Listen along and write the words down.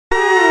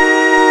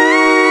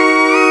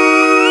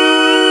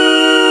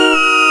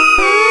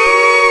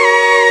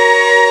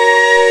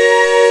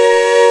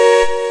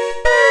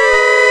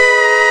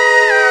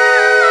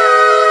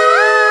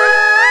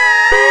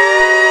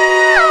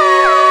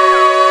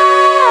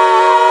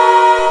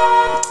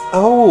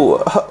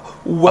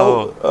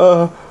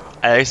Well,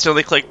 I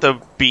accidentally clicked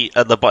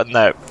the button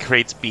that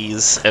creates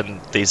bees, and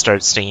they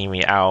start stinging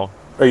me. Ow.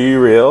 are you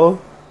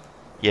real?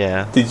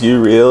 Yeah. Did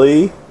you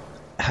really?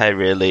 I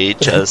really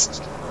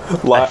just...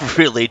 Li- I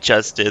really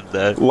just did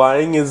that.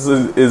 Lying is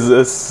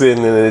a sin,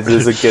 and it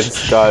is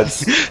against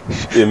God's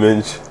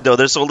image. No,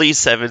 there's only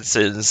 7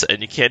 sins,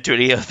 and you can't do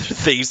any other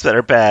things that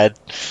are bad.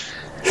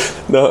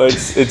 No,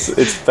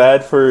 it's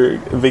bad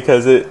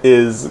because it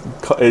is.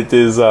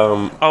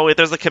 Oh wait,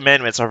 there's the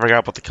commandments. I forgot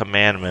about the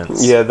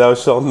commandments. Yeah, thou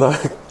shalt not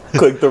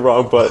click the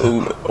wrong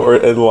button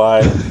and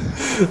lie.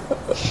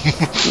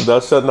 Thou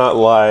shalt not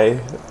lie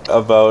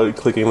about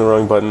clicking the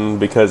wrong button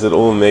because it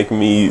will make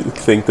me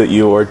think that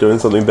you are doing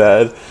something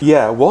bad.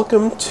 Yeah,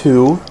 welcome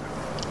to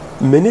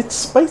Minute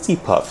Spicy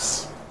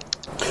Puffs.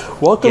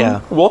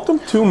 Welcome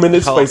to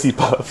Minute Spicy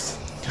Puffs.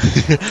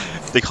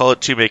 They call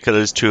it 2 because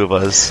there's 2 of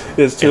us.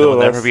 There's 2 of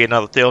us.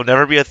 There'll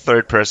never be a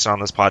third person on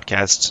this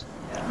podcast.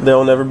 There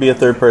will never be a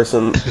third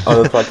person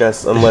on this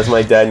podcast unless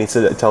my dad needs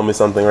to tell me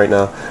something right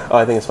now. Oh,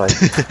 I think it's fine.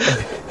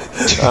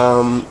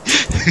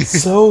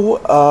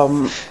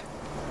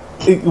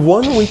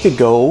 One week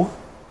ago,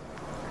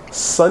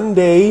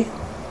 Saturday,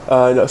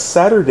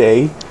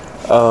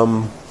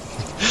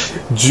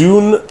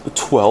 June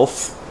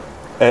 12th,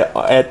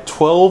 at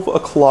 12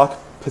 o'clock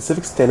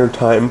Pacific Standard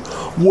Time,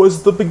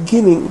 was the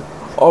beginning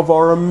of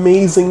our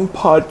amazing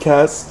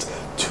podcast,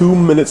 2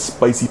 Minute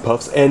Spicy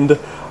Puffs, and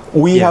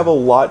we have a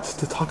lot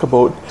to talk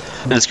about.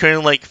 It's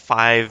currently like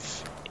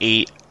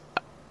 5-8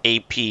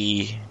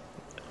 AP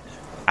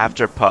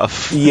after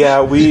Puff. Yeah,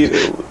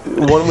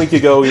 1 week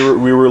ago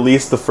we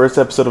released the first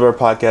episode of our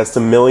podcast to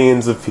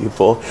millions of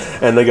people,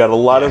 and I got a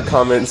lot of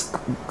comments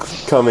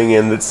coming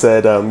in that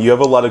said you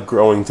have a lot of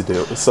growing to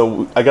do.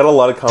 So I got a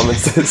lot of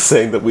comments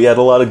saying that we had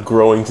a lot of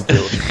growing to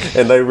do,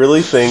 and I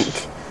really think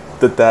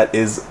that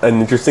is an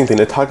interesting thing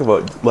to talk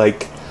about.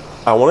 Like,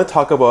 I want to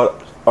talk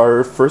about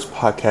our first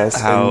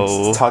podcast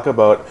and talk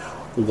about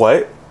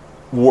what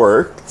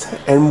worked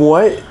and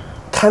what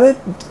kind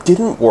of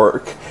didn't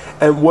work,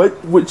 and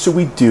what should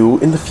we do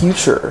in the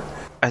future.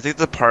 I think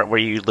the part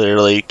where you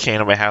literally came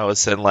to my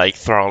house and like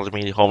throttled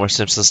me Homer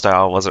Simpson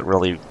style wasn't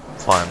really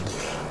fun.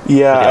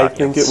 Yeah, I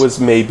think it was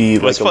maybe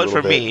it was like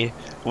fun for me.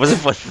 It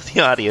wasn't fun for the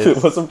audience.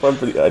 It wasn't fun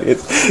for the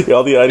audience.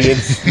 All the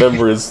audience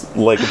members,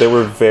 like, they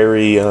were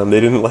very, they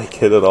didn't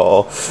like it at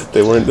all.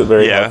 They weren't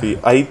very happy.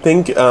 I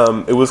think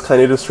it was kind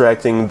of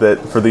distracting that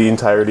for the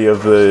entirety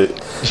of the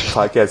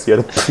podcast you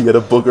had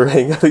a booger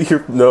hang out of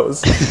your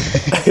nose.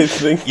 I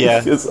think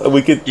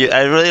we could. Yeah,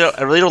 I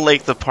really don't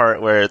like the part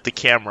where the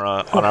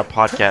camera on our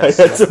podcast.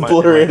 I had to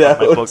blur it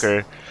out. My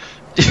booger.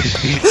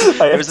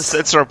 There was a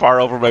sensor bar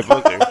over my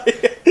booger.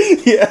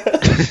 Yeah.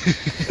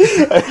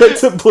 I had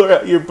to blur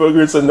out your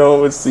booger so no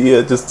one would see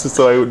it, just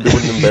so I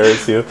wouldn't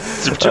embarrass you.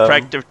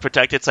 To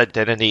protect its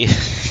identity.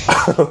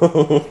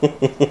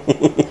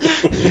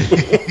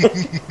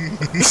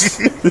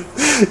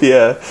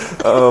 Yeah.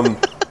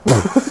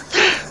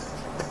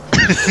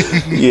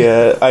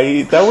 Yeah,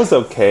 that was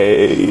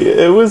okay.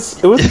 It was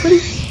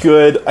pretty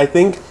good. I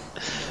think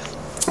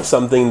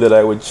something that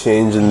I would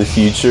change in the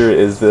future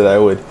is that I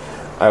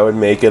would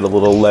make it a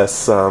little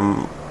less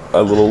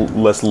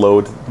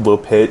low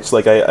pitch.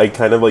 Like I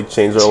kind of like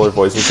changed all our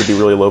voices to be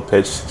really low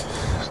pitched,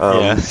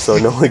 so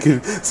no one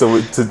could,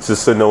 so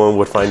no one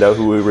would find out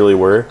who we really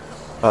were.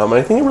 And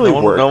I think it really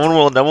worked. No one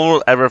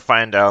will ever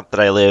find out that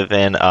I live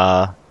in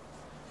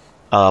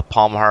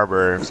Palm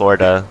Harbor,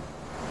 Florida.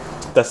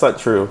 That's not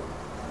true.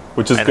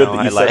 Which is good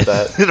that you said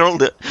that.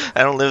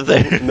 I don't live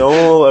there. No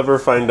one will ever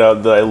find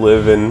out that I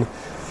live in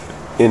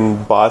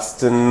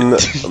Boston,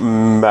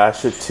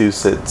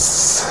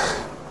 Massachusetts.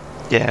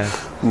 Yeah.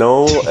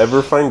 No one will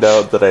ever find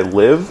out that I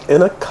live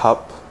in a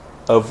cup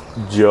of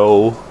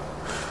Joe.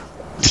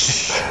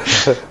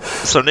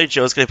 Someday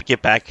Joe's gonna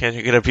get back and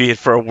you're gonna be in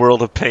for a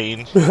world of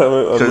pain. I'm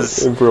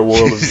in for a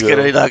world of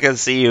Joe. He's not gonna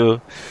see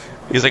you.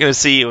 He's not gonna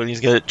see you, and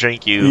he's gonna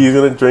drink you. He's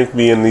gonna drink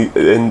me,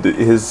 and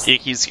his.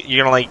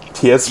 You're gonna like.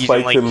 He has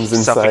spikings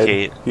inside.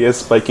 Suffocate. He has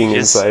spiking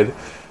inside.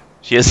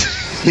 He has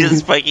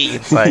spiking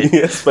inside. He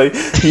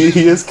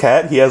has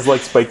cat. He has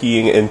like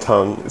spiky and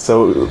tongue.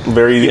 So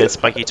very. He has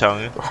spiky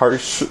tongue.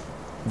 Harsh.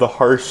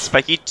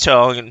 Spiky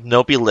tongue.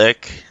 No be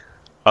lick.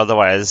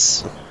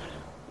 Otherwise,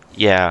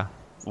 yeah.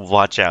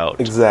 Watch out.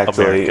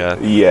 Exactly. America.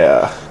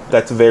 Yeah,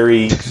 that's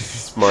very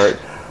smart.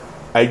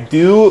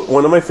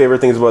 One of my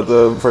favorite things about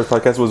the first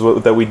podcast was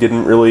that we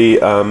didn't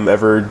really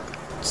ever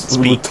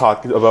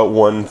talk about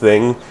one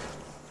thing.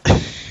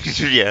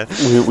 Yeah.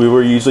 We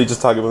were usually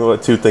just talking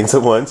about 2 things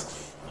at once.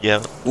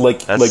 Yeah.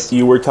 Like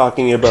you were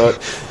talking about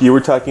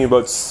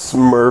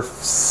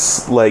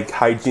Smurfs like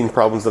hygiene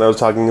problems, and I was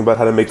talking about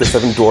how to make the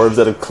 7 dwarves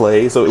out of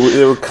clay. So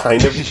they were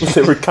kind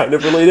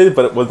of related,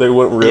 but they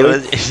weren't really. I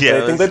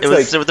think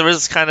there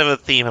was kind of a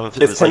theme of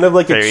it's kind of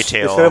like fairy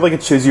tale. It's kind of like a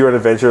choose your own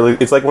adventure.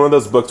 It's like one of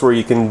those books where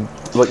you can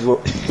like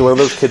one of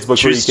those kids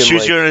books where you can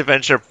choose your own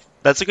adventure.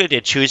 That's a good idea.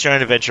 Choose your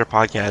own adventure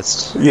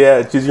podcast.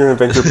 Yeah, choose your own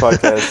adventure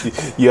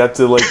podcast. You have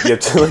to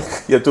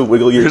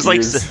wiggle your ears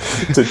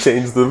to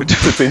change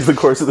the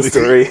course of the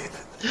story.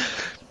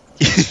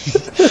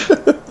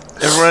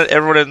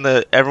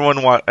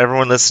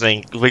 Everyone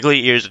listening, wiggle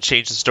your ears to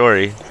change the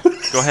story.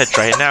 Go ahead,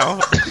 try it now.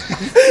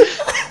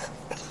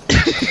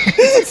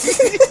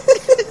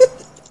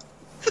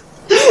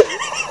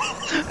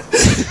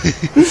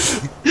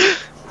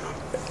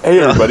 Hey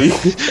everybody,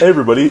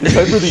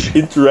 time for the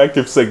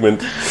interactive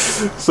segment.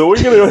 So what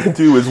you're going to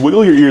do is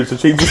wiggle your ears to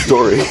change the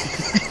story.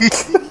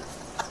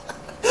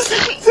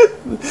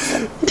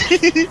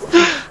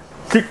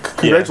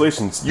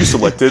 Congratulations, you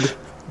selected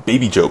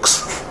baby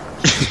jokes.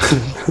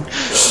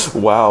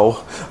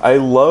 Wow, I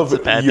love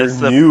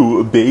your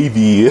new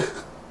baby.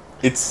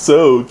 It's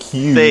so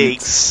cute.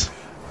 Thanks.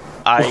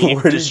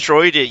 I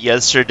destroyed it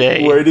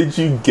yesterday. Where did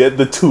you get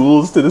the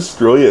tools to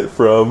destroy it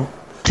from?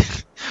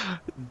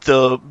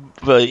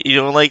 But you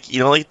know, like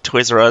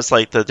Toys R Us,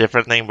 like the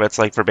different thing, but it's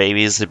like for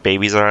babies, the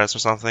Babies R Us or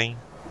something.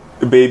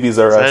 Babies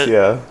R Us,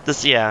 yeah.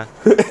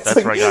 That's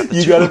like, where I got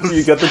the tools.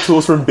 You got the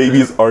tools from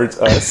Babies Aren't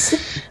Us.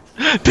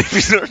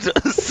 Babies Aren't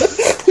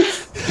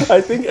Us.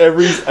 I think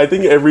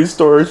every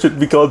store should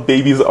be called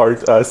Babies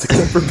Aren't Us,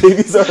 except for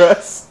Babies R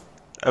Us.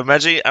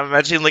 Imagine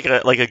like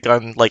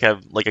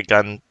a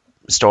gun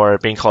store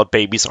being called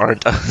Babies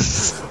Aren't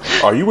Us.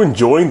 Are you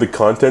enjoying the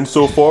content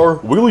so far?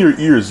 Wiggle your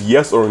ears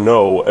yes or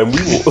no, and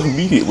we will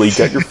immediately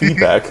get your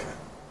feedback.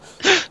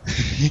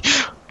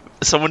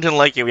 Someone didn't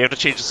like it. We have to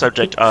change the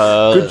subject.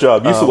 Good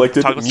job. You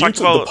selected Mute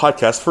the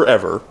Podcast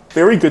Forever.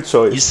 Very good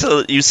choice.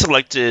 You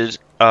selected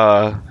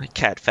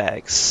cat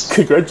facts.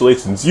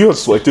 Congratulations. You have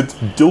selected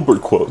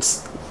Dilbert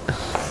quotes.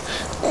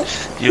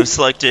 You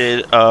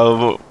selected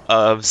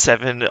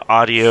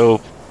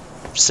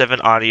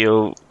seven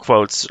audio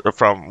quotes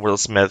from Will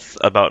Smith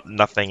about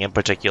nothing in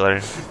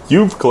particular.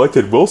 You've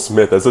collected Will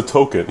Smith as a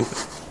token.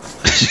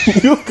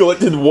 You've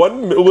collected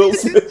one Will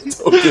Smith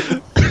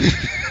token.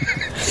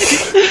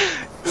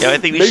 Yeah, I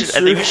think we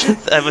should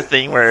have a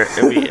thing where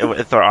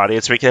with our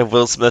audience we can have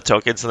Will Smith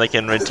tokens and they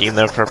can redeem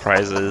them for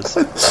prizes.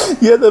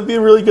 Yeah, that'd be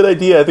a really good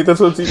idea. I think that's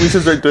what we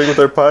should start doing with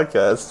our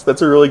podcast.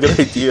 That's a really good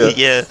idea.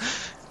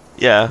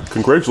 Yeah.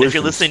 Congratulations. If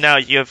you're listening now,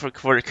 you have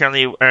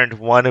currently earned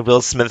one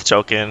Will Smith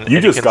token.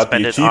 You just got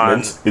the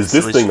achievement. Is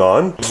this thing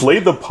on? Play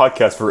the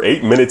podcast for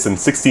 8 minutes and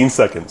 16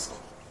 seconds.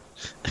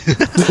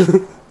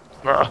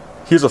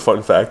 Here's a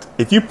fun fact.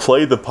 If you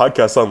play the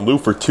podcast on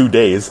loop for 2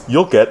 days,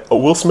 you'll get a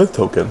Will Smith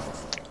token.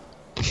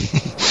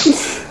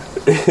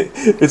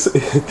 This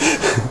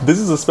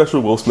is a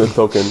special Will Smith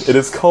token. It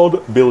is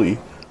called Billy.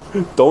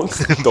 Don't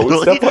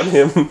step on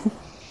him.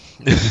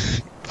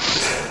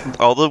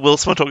 All the Will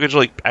Smith tokens are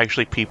like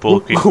actually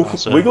people.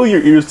 Wiggle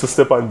your ears to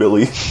step on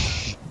Billy.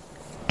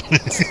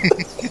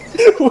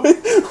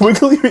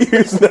 Wiggle your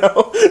ears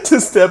now to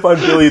step on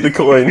Billy the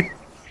coin.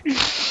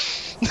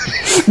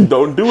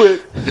 Don't do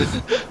it.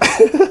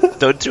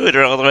 Don't do it,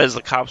 or otherwise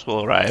the cops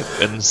will arrive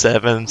in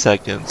 7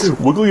 seconds.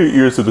 Wiggle your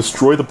ears to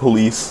destroy the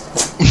police.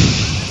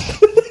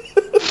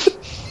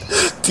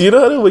 Do you know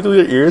how to wiggle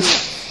your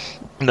ears?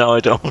 No, I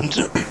don't.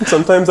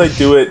 Sometimes I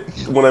do it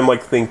when I'm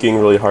like thinking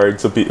really hard,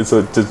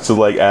 to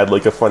like add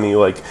like a funny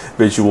like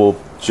visual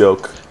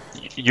joke.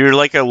 You're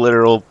like a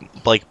literal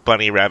like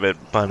bunny rabbit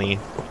bunny.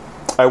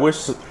 I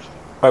wish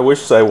I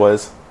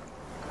was.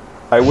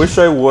 I wish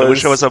I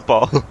was a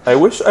ball. I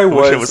wish I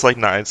was like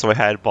 9, so I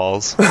had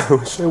balls. I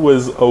wish I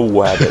was a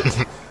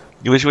wabbit.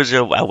 You wish it was a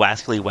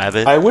wascally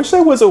wabbit? I wish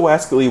I was a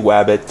wascally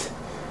wabbit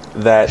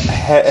that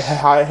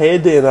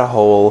hid in a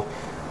hole,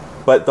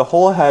 but the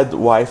hole had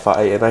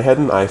Wi-Fi and I had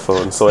an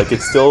iPhone, so I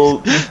could still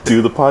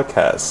do the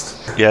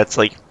podcast. Yeah, it's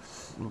like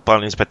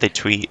bunnies, but they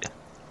tweet.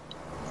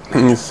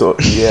 So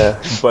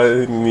yeah,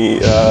 but we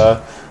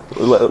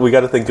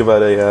got to think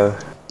about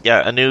a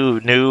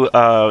new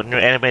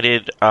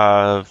animated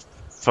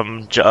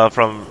from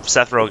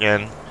Seth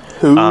Rogen.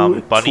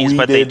 Who bunnies,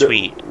 but they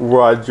tweet.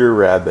 Roger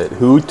Rabbit.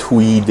 Who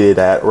tweeted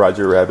at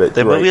Roger Rabbit?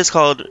 The movie is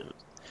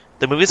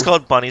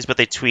called Bunnies, but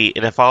they tweet,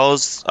 and it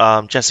follows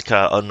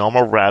Jessica, a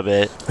normal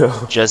rabbit,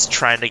 just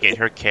trying to get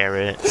her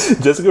carrot.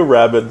 Jessica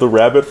Rabbit, the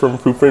rabbit from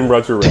Who Framed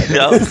Roger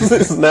Rabbit,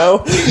 is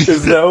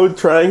now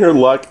trying her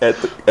luck at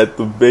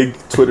the big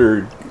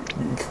Twitter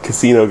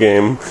casino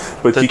game,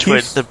 but she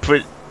keeps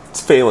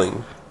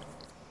failing.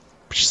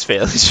 She's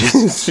failing.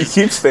 She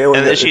keeps failing.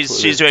 And then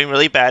she's doing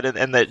really bad,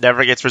 and that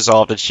never gets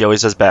resolved, and she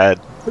always does bad.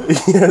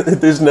 Yeah,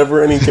 there's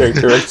never any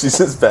character right? She's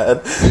just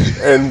bad.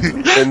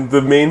 And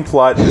the main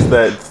plot is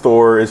that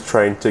Thor is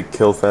trying to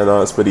kill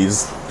Thanos, but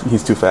he's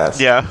too fast.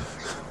 Yeah.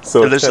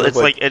 So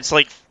it's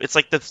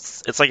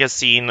like a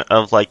scene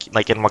of like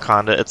in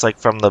Wakanda. It's like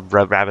from the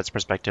rabbit's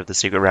perspective, the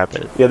secret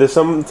rabbit. Yeah, there's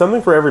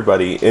something for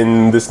everybody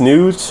in this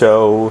new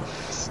show.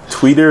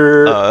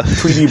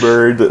 Tweety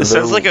Bird. It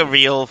sounds like a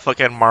real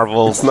fucking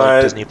Marvel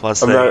Disney Plus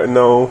thing.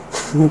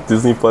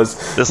 Disney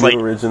Plus. This new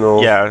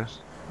original. Yeah,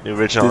 new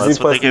original. Disney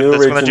that's what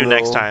they're going to do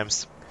next time.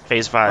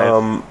 Phase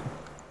 5.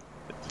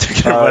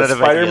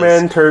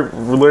 Spider-Man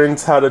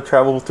learns how to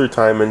travel through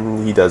time,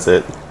 and he does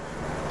it.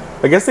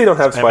 I guess they don't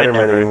have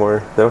Spider-Man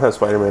anymore. They don't have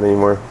Spider-Man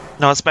anymore.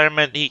 No,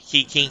 Spider-Man. He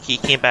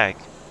came back.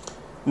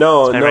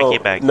 No, Spider-Man no,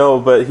 came back. no.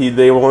 But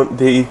they won't.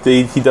 They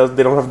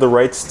don't have the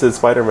rights to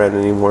Spider-Man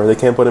anymore. They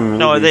can't put him in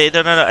No, movies.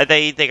 no.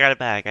 They got it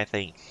back. I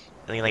think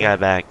they got it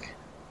back.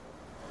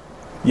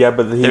 Yeah,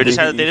 but They just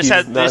had a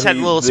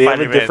little They have a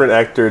Spider-Man. different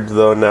actor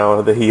though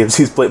now. That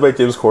he's played by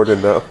James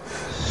Corden now.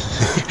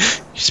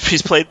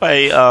 He's played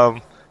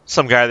by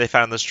some guy they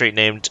found on the street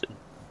named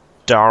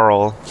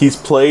Darryl. He's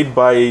played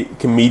by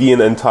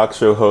comedian and talk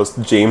show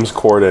host James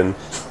Corden.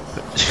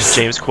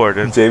 James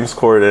Corden. James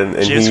Corden,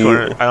 and James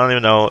Corden. I don't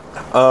even know.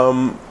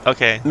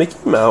 Okay. Mickey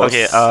Mouse.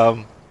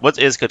 Okay. What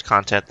is good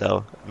content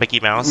though? Mickey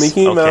Mouse.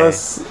 Mickey Okay.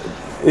 Mouse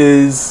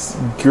is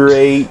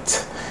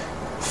great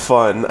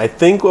fun. I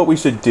think what we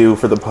should do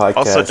for the podcast.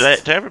 Also,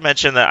 did I ever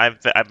mention that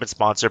I've been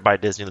sponsored by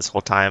Disney this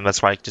whole time?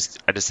 That's why I just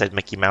said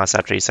Mickey Mouse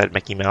after you said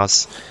Mickey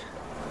Mouse.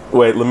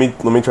 Wait, let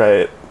me try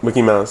it.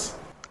 Mickey Mouse.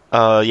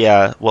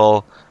 Yeah.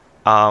 Well,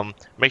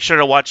 make sure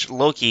to watch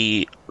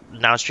Loki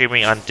now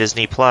streaming on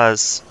Disney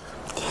Plus.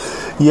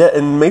 Yeah,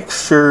 and make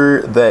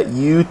sure that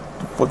you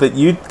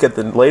get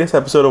the latest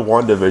episode of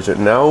WandaVision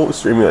now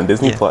streaming on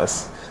Disney Yeah.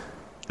 Plus.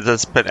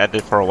 That's been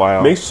ended for a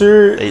while. Make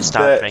sure They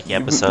stopped that making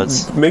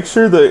episodes. Make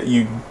sure that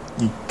you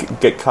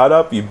get caught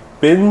up. You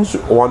binge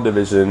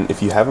WandaVision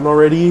if you haven't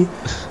already.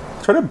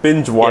 Try to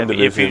binge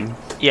WandaVision.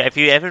 If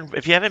you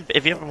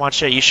haven't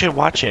watched it, you should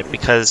watch it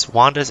because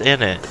Wanda's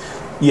in it.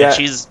 Yeah, And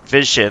she's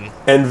Vision.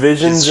 and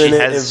Vision's she in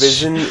it. has- And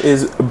Vision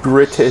is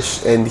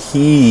British, and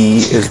he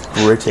is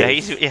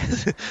British.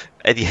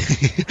 And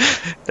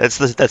that's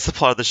the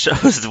plot of the show.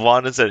 Is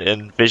Wanda's in it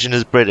and Vision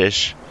is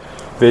British.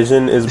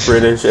 Vision is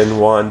British, and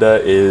Wanda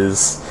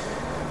is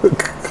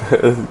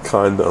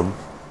condom.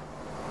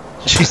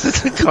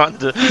 She's a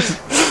condom.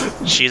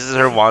 She uses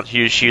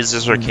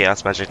her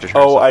chaos magic to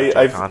turn Oh, herself into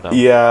a condom.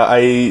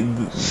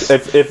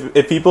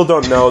 if people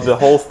don't know, the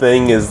whole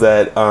thing is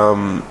that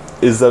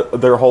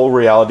their whole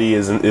reality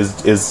is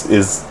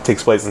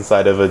takes place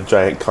inside of a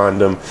giant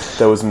condom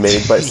that was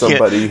made by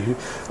somebody,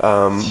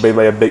 made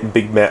by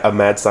a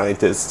mad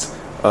scientist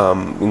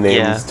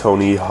named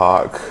Tony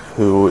Hawk,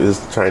 who is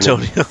trying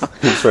Tony to. Hawk.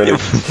 He's trying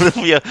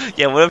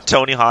to What if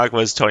Tony Hawk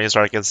was Tony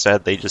Stark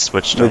instead? They just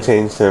switched they him.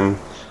 changed him.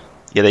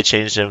 Yeah, they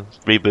changed him.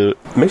 Reboot.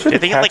 Make sure I to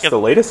think catch like the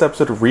latest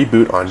episode of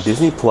Reboot on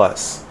Disney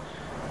Plus.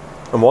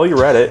 And while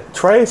you're at it,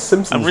 try a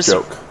Simpsons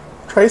joke.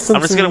 Try a Simpsons.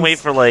 I'm just gonna wait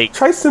for like.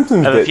 Try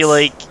Simpsons I bits. feel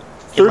like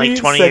in like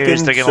 20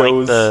 years 30-second they're gonna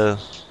like the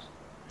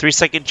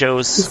 3-second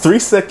Joes.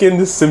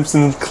 3-second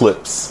Simpsons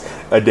clips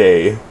a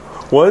day.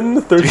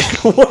 One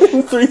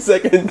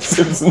 3-second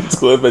Simpsons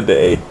clip a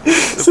day.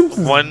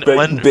 Simpsons One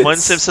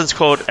bits. Simpsons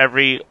quote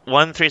every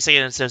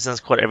 3-second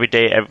Simpsons quote every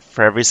day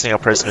for every single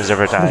person who's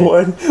ever died.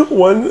 One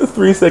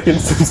 3-second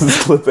Simpsons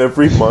clip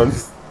every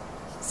month.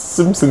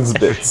 Simpsons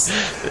bits.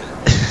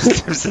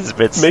 Simpsons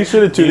bits. Make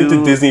sure to tune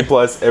into Disney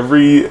Plus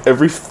every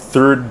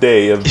third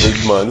day of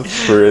the month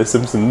for a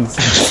Simpsons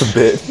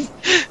bit.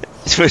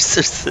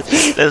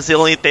 That's the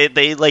only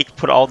they like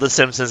put all the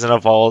Simpsons in a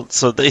vault,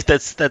 so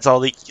that's all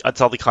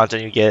the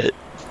content you get.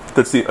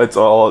 It's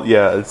all.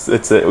 Yeah, it's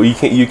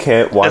you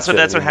can't watch. That's what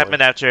anymore.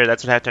 happened after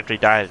he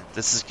died.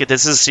 This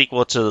is a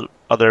sequel to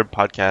other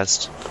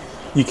podcasts.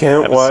 You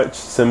can't watch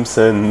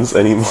Simpsons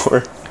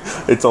anymore.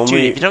 It's only.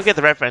 Dude, if you don't get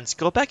the reference,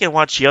 go back and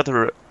watch the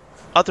other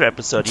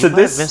episode. You So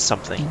might have missed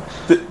something.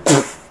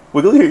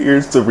 Wiggle your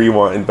ears to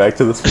rewind back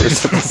to this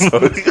first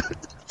episode.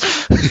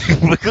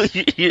 Wiggle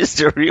your ears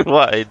to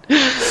rewind.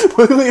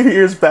 Wiggle your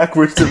ears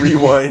backwards to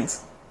rewind.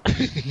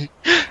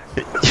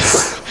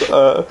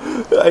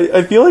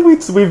 I feel like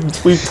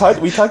we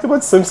talked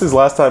about Simpsons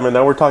last time, and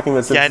now we're talking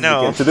about Simpsons Yeah, I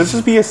know. again. Should this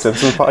just be a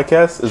Simpsons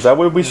podcast? Is that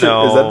what we should?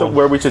 No. Is that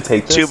where we should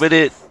take this?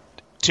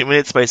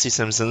 2-minute spicy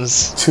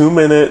Simpsons.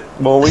 2-minute.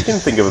 Well, we can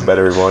think of a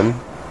better one.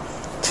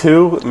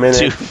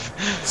 2-minute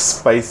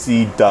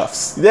spicy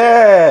duffs.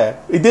 Yeah,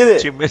 we did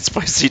it. 2-minute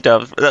spicy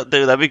duff. Dude,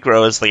 that'd be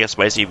gross, like a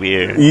spicy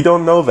beer. You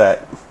don't know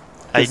that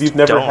I because you've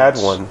never don't. had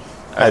one.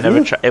 I've Have never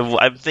you? tried.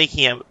 I'm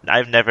thinking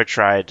I've never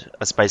tried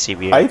a spicy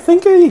beer. I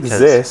think they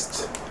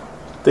exist.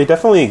 They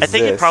definitely I exist.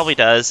 think it probably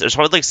does. There's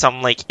probably like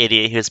some like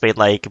idiot who's made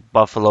like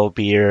buffalo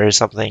beer or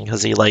something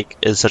because he like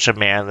is such a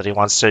man that he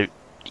wants to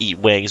eat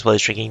wings while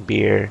he's drinking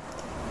beer.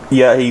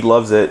 Yeah, he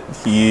loves it.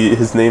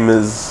 His name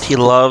is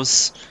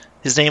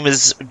His name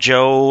is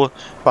Joe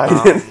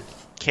Biden.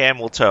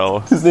 Camel Toe.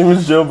 His name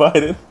is Joe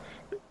Biden.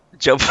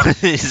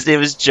 His name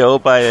is Joe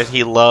Biden.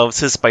 He loves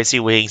his spicy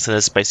wings and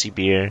his spicy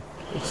beer.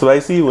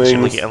 Spicy wings.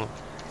 Look at him.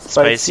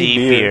 Spicy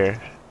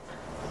beer.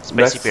 Spicy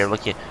That's- beer.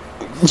 Look at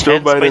Joe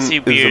 10 Biden spicy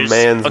is beers. a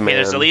man's Okay, man.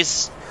 there's at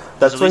least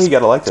That's why he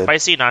got elected.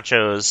 spicy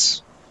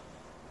nachos.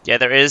 Yeah,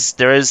 there is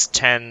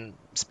 10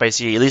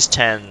 spicy, at least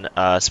 10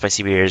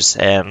 spicy beers,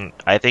 and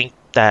I think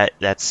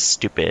that's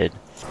stupid.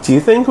 Do you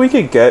think we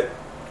could get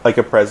like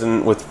a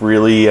president with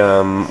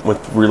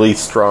really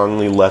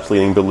strongly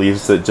left-leaning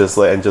beliefs that just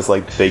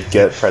they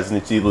get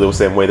presidency the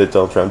same way that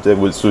Donald Trump did,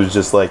 which was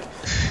just like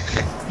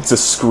to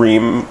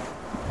scream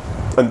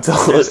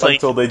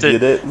until they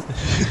did it?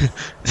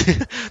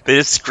 They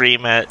just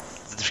scream at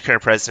the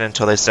current president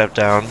until they step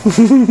down.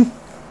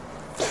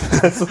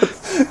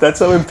 That's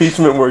how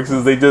impeachment works.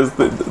 Is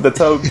that's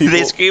how people.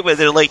 They scream and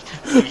they're like,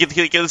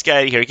 get this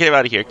guy out of here, get him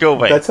out of here, go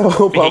away. That's how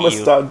Obama you.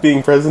 stopped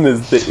being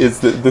president. Is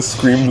the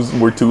screams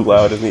were too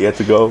loud and he had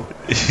to go.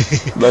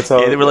 That's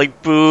how. Yeah, they were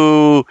like,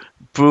 boo,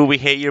 boo, we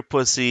hate your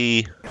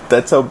pussy.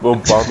 That's how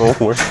Obama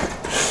works.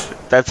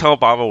 That's how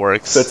Obama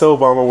works. That's how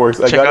Obama works.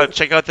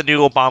 Check out the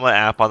new Obama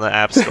app on the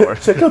App Store.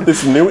 Check out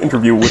this new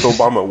interview with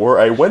Obama where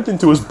I went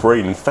into his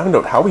brain and found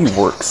out how he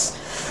works.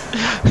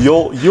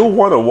 You'll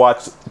want to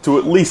watch to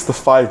at least the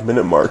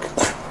 5-minute mark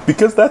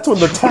because that's when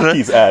the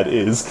Takis ad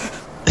is.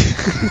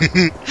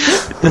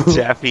 The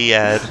Jaffe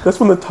ad. That's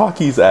when the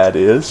Takis ad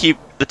is. You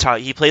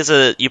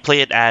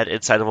play an ad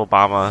inside of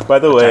Obama. By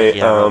the way,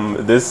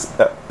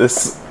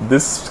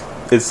 this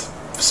is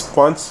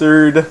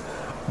sponsored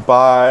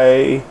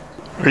by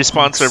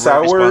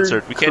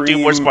Sponsored. We can't do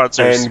more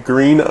sponsors. And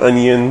green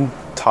onion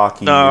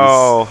Takis.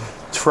 No.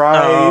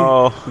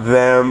 Try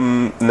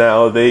them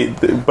now.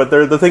 But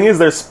the thing is,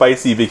 they're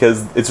spicy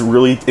because it's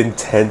really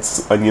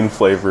intense onion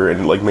flavor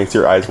and like makes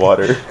your eyes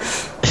water.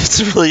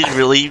 It's really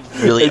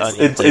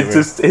onion flavor.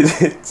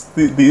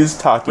 These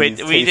Takis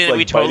taste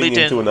like biting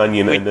into an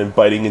onion and then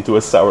biting into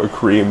a sour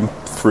cream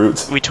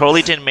fruit. We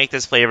totally didn't make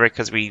this flavor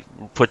because we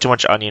put too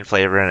much onion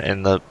flavor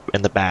in the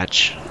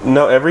batch.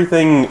 No,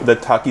 everything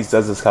that Takis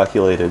does is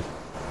calculated.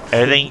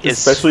 Everything is,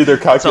 especially their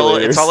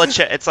calculators.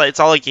 It's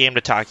all a game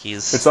to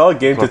Takis. It's all a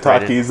game to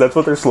Takis. That's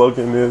what their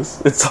slogan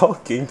is. It's all a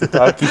game to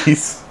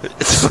Takis.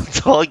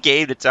 it's all a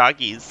game to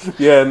Takis.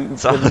 Yeah,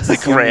 it's all the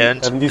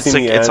grand.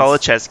 It's all a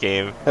chess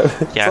game.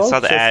 Yeah, I saw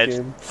the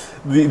ad.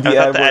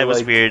 The ad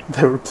was weird.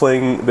 They were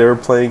playing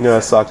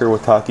soccer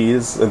with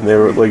Takis, and they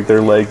were like their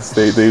legs.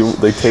 They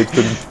taped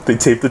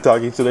the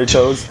Takis to their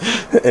toes,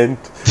 and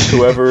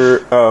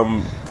whoever's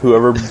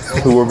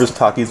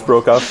Takis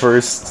broke off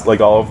first,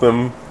 like all of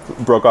them.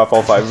 Broke off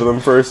all 5 of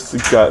them first.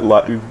 Got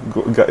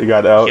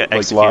out,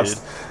 like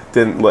lost.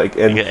 Didn't like,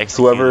 and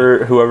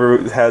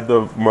whoever had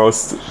the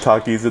most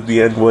Takis at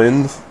the end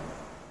wins.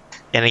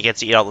 And he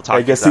gets to eat all the Takis.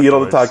 I guess to eat all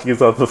the Takis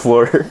off the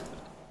floor.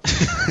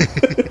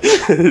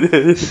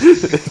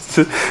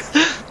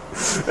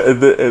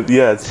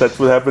 That's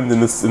what happened in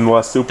the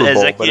last Super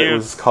Bowl. But it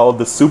was called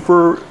the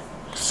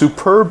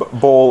Superb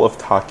Bowl of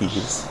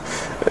Takis.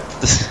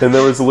 And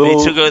there was a little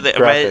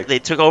they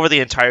took over the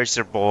entire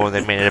Super Bowl and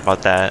they made it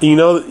about that. You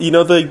know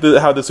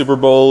how the Super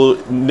Bowl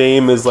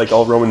name is like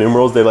all Roman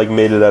numerals. They like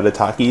made it out of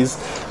Takis,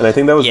 and I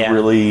think that was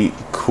really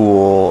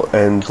cool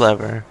and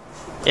clever.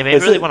 It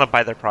made me really want to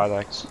buy their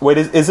products. Wait,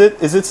 is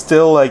it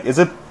still like is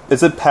it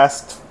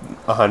past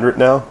 100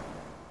 now?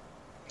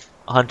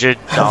 $100.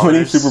 How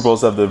many Super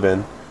Bowls have there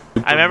been?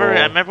 I remember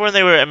when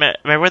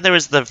there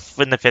was the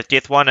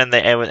 50th one and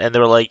they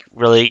were like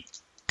really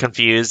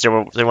confused.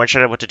 They weren't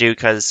sure what to do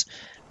because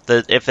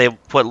if they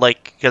put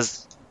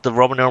because the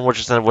Roman numeral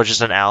was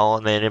just an L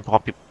and they didn't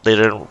want people, they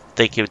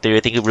think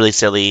it would really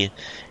silly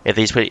if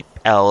they just put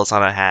L's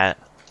on a hat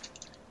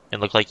and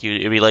look like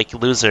it'd be like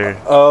loser.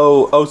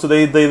 So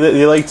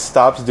they like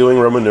stopped doing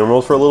Roman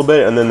numerals for a little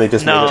bit and then they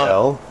just made it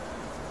L.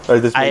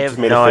 Or I have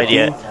no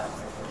idea.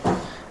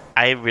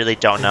 I really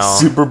don't know.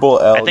 Super Bowl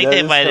L. I think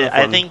they might.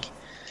 I think.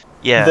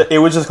 Yeah. It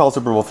was just called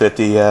Super Bowl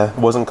 50, yeah. It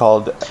wasn't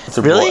called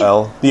Super Bowl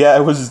L. Yeah,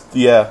 it was,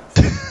 yeah.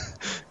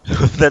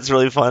 That's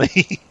really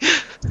funny.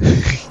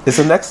 Is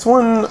the next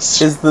one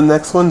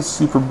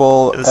Super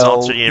Bowl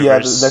L? Yeah,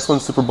 the next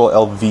one's Super Bowl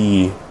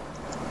LV.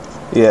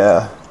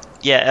 Yeah.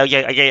 Yeah,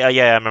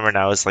 I remember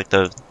now. It was like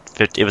the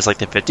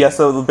 50. Yeah,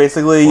 so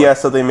basically,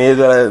 so they made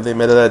it out of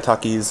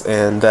Takis,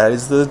 and that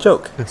is the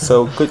joke.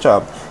 So, good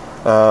job.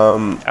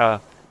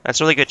 That's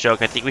a really good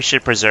joke. I think we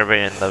should preserve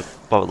it in the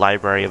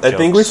library of jokes. I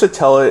think we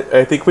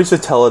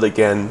should tell it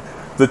again.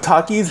 The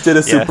Takis did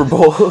a Super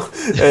Bowl,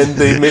 and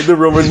they made the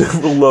Roman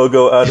numeral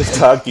logo out of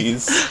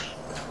Takis.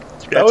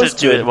 Let's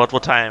do it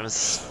multiple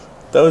times.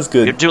 That was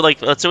good.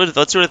 Let's do it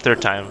a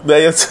third time. Yeah,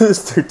 let's do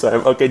this third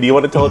time. Okay, do you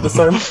want to tell it this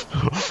time?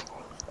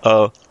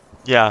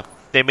 Yeah.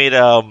 They made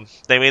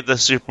the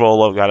Super Bowl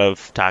logo out of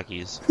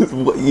Takis.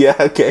 Yeah,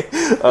 okay.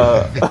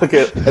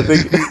 Okay, I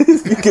think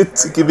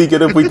it'd be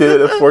good if we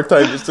did it a 4th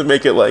time just to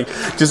make it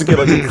just to get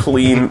a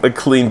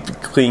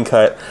clean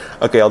cut.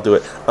 Okay, I'll do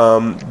it.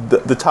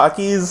 The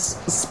Takis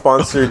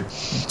sponsored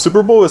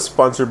Super Bowl was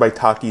sponsored by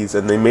Takis,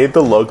 and they made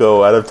the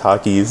logo out of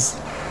Takis.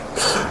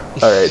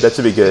 All right, that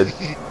should be good.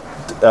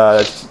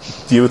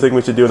 Do you think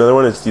we should do another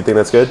one? Or do you think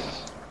that's good?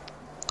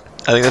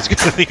 I think that's good.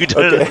 I think we did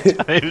it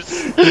times.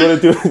 You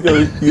want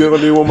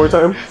to do it one more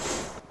time?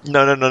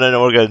 No,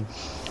 we're good.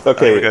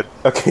 Okay. We're good.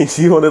 Okay,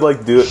 do you want to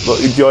do it? Do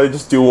you want to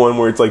just do one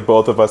where it's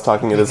both of us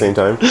talking at the same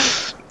time?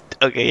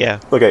 Okay, yeah.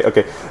 Okay.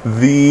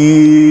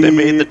 They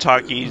made the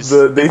Takis.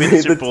 They made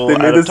the Super Bowl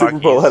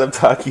out of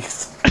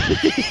Takis.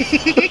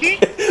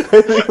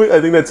 I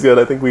think that's good.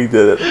 I think we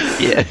did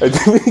it. Yeah. I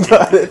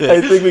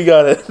think we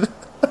got it.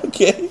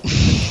 Okay.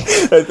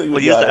 We'll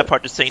use that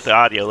part to sync the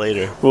audio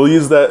later. We'll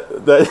use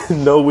that.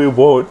 No, we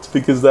won't,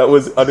 because that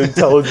was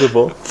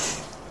unintelligible.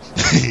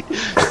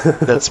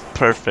 That's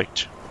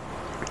perfect.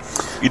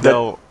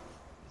 I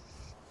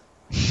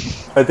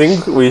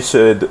think we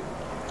should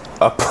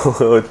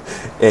upload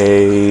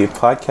a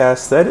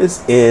podcast that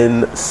is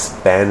in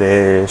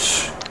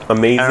Spanish.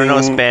 Amazing. I don't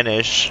know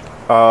Spanish.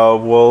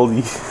 Well,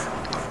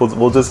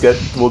 we'll just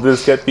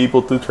get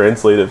people to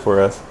translate it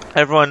for us.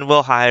 Everyone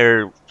will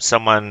hire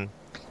someone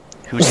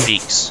who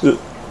speaks.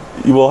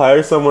 You will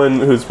hire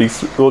someone who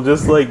speaks. We'll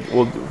just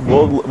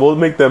we'll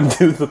make them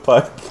do the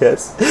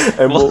podcast,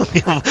 and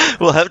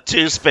we'll have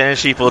two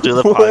Spanish people do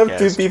the we'll podcast. Have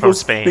two people from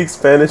Spain. speak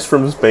Spanish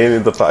from Spain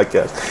in the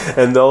podcast,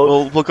 and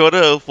we'll go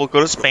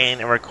to Spain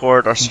and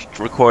record a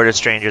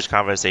stranger's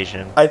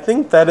conversation. I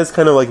think that is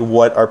kind of like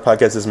what our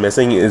podcast is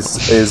missing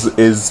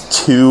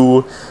is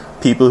two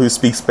people who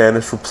speak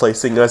Spanish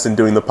replacing us and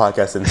doing the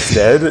podcast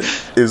instead.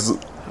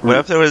 What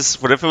if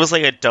it was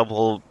like a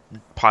double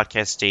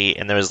podcast date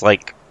and there was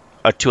like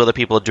two other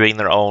people doing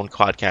their own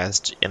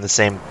podcast in the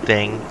same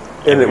thing,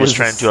 and it was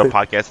trying to do a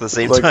podcast at the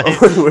same time.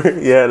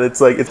 Yeah, and it's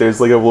like there's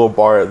like a little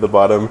bar at the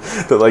bottom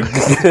that like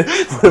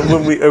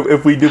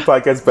if we do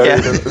podcasts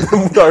better,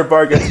 then our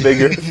bar gets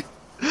bigger.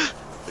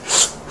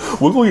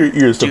 Wiggle your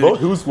ears to vote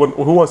who's gonna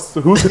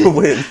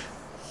win.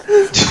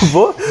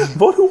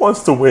 Vote who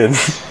wants to win.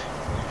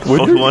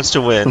 Vote who wants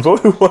to win. Vote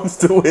who wants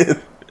to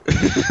win.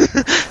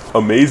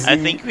 Amazing. I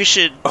think we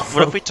should.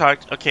 What if we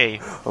talked?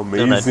 Okay.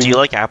 Amazing. No, do you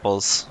like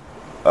apples?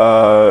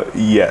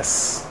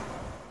 Yes.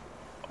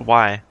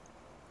 Why?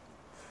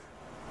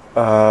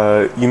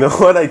 You know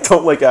what? I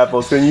don't like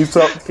apples. Can you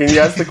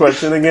ask the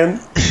question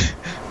again?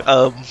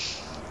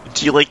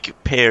 Do you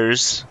like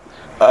pears?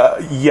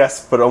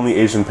 Yes, but only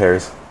Asian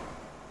pears.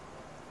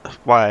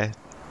 Why?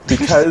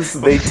 Because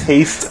they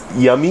taste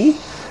yummy.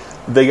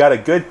 They got a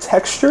good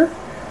texture.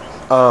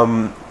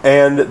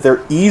 And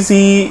they're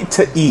easy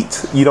to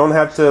eat. You don't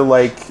have to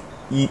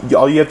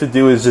all you have to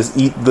do is just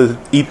eat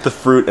the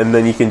fruit, and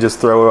then you can just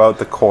throw out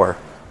the core.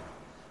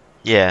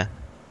 Yeah.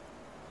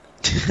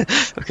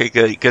 Okay,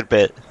 good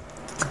bit.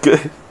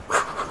 Good.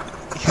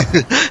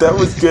 That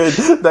was good.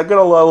 That got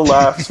a lot of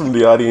laughs from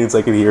the audience.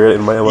 I could hear it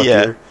in my left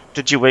ear.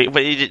 Did you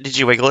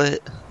wiggle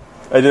it?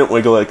 I didn't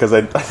wiggle it because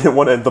I didn't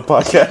want to end the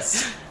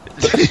podcast.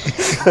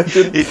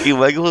 If you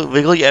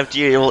wiggle your empty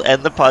ear, it will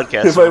end the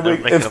podcast. If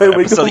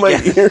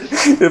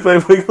I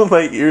wiggle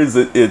my ears,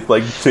 it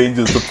like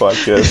changes the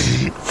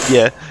podcast.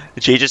 Yeah,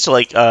 it changes to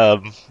like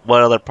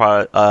one other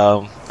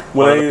podcast.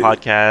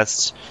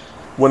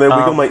 When I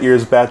wiggle my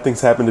ears, bad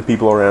things happen to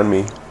people around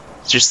me.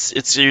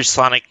 It's your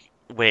sonic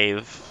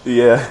wave.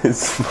 Yeah,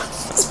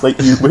 it's my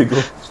ear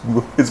wiggle.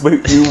 It's my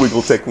ear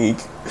wiggle technique.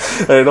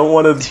 And I don't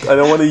want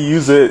to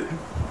use it.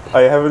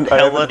 I haven't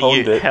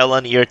honed it. Hell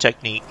on ear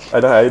technique. I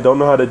don't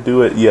know how to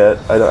do it yet.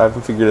 I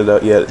haven't figured it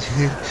out yet.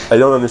 I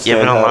don't understand.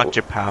 You haven't unlocked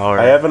your power.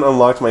 I haven't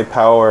unlocked my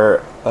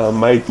power.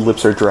 My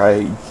lips are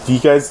dry. Do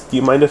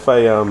you mind if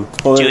I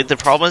Dude, the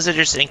problem is that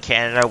you're in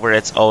Canada where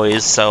it's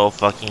always so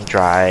fucking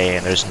dry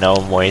and there's no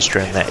moisture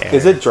in the air.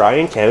 Is it dry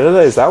in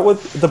Canada? Is that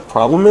what the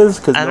problem is?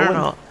 Cause I don't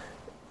know.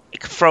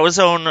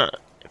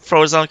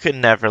 Frozone could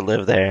never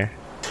live there.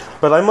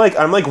 But I'm right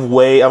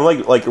Actually,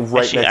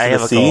 next to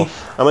the sea.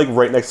 I'm like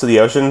right next to the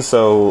ocean,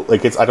 so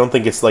like I don't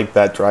think it's like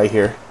that dry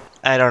here.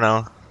 I don't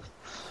know.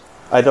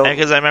 I don't,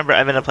 because I remember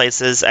I've been to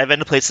places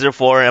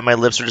before and my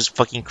lips were just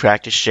fucking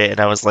cracked as shit and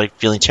I was like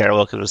feeling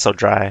terrible because it was so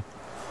dry.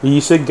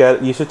 You should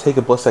take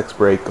a Blistex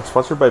break.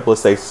 Sponsored by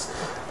Blistex.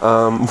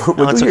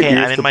 It's okay.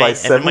 I'm to buy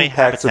 7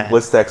 packs of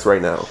Blistex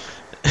right now.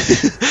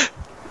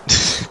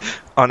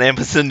 On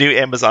Amazon, new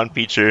Amazon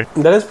feature.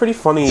 That is pretty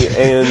funny,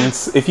 and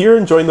if you're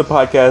enjoying the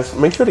podcast,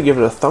 make sure to give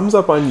it a thumbs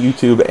up on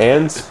YouTube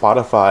and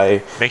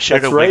Spotify. Make sure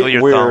wiggle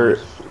your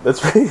thumb.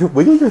 That's right,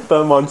 wiggle your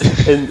thumb on,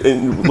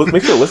 and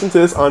make sure to listen to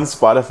this on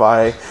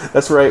Spotify.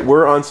 That's right,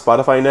 we're on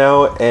Spotify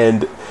now,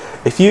 and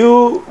if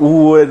you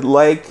would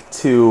like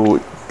to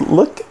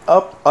look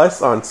up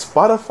us on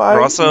Spotify,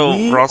 we're also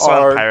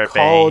on Pirate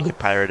Bay. You can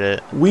pirate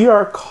it. We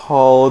are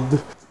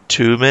called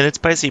 2 Minute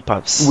Spicy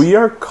Puffs. We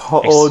are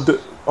called...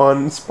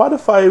 On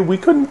Spotify, we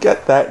couldn't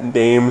get that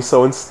name,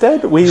 so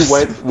instead we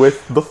went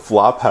with the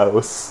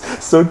Flophouse.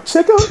 So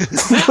check out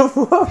the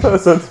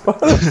Flophouse on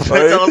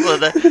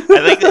Spotify. I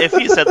think if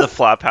you said the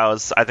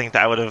Flophouse, I think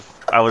that would have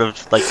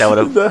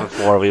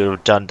before we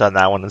would have done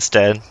that one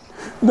instead.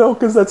 No,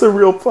 because that's a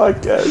real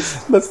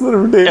podcast. That's the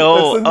name. That's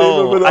the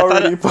name of an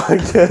already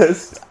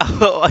podcast.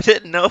 Oh, I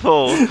didn't know.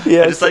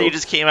 Yeah, I just thought you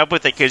just came up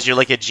with it because you're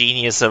like a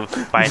genius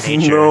by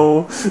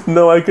nature.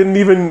 No, I couldn't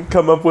even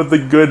come up with a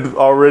good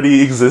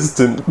already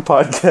existent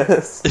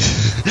podcast.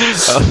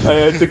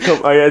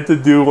 I had to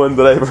do one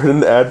that I heard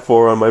an ad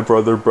for on My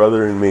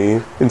Brother and Me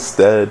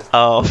instead.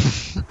 Oh,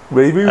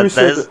 maybe we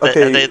should.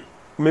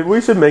 Maybe we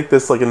should make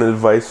this like an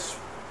advice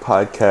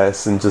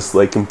podcast and just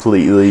like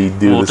completely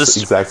do this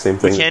exact same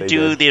thing. We can't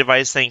do the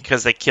advice thing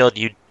because they killed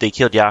you. They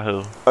killed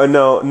Yahoo.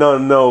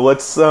 No.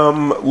 Let's.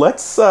 I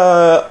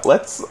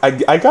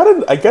got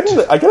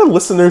a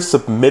listener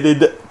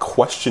submitted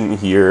question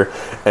here,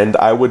 and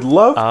I would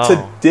love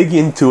to dig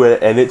into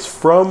it. And it's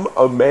from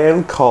a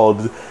man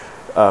called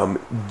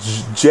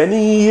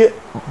Jenny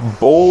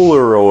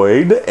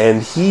Bolaroid,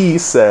 and he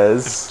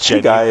says,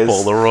 "Hey guys,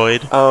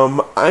 Bolaroid.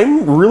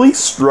 I'm really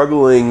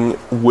struggling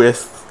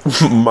with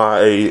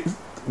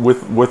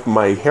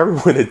my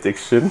heroin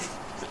addiction,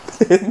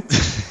 and,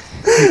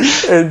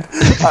 and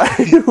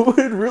I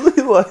would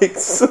really like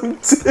some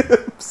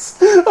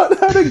tips on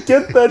how to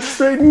get that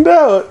straightened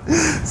out.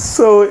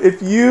 So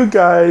if you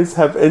guys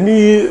have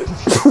any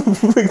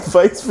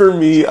advice for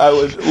me, I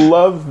would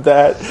love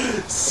that.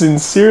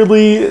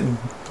 Sincerely,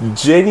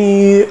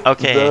 Jenny,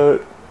 Okay,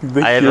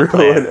 the I have a heroin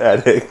plan.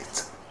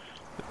 addict.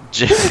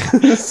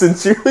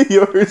 Sincerely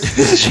yours,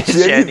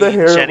 Jenny the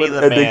heroin Jenny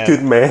the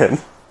addicted man.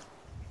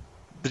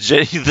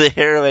 Jenny the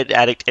heroin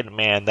addict and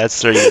man.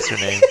 That's their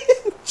username.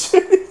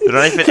 They're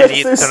not even That's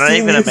any. their They're not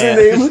Steam even a man.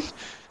 username.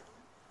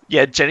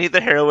 Yeah, Jenny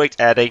the heroin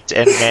addict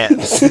and man.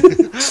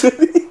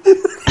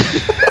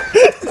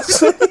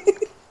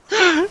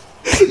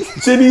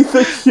 Jenny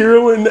the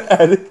heroin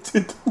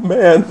addicted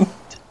man.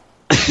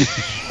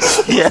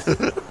 Yeah.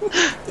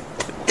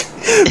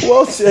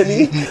 Well,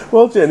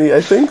 Jenny,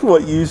 I think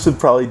what you should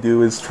probably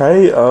do is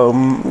try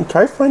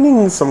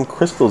finding some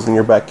crystals in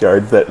your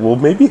backyard that will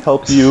maybe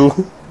help you.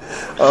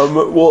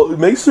 Well,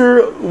 make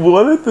sure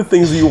one of the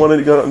things that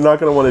not going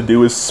to want to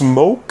do is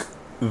smoke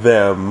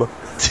them,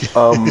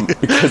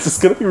 because it's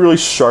going to be really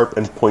sharp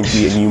and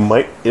pointy, and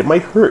it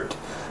might hurt.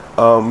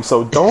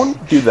 So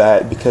don't do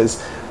that,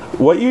 because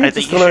what you're I just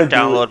think you going should to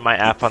do. download my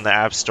app on the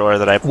App Store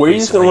that I What you're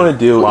just going to want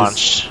to do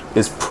launched.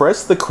 is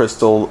press the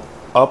crystal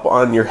up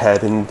on your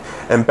head and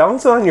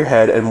balance it on your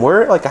head and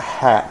wear it like a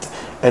hat,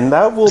 and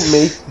that will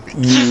make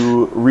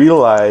you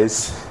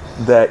realize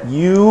that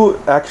you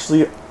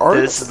actually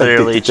aren't This is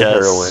literally addicted to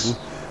heroin.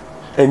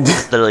 And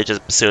literally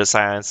just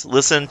pseudoscience.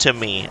 Listen to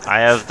me.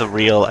 I have the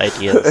real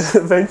ideas.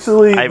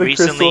 eventually, I the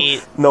recently-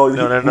 crystal. No, I'm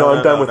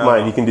done with no,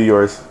 mine. no. You can do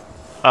yours.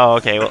 Oh,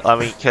 okay. Well,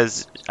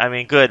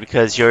 good,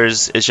 because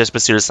yours is just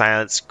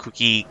pseudoscience,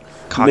 cookie,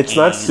 cocky, It's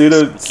not spooky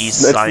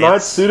It's not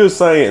science.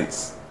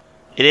 pseudoscience.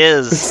 It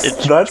is.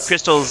 It's not-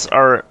 Crystals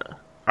aren't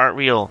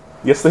real.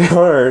 Yes, they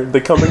are.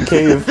 They come in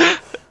cave.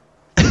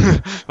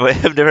 But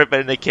I've never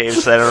been in a cave,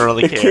 so I don't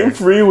really It care. came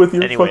free with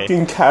your Anyway.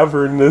 fucking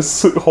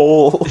cavernous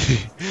hole.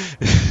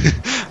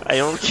 I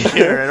don't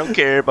care. I don't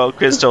care about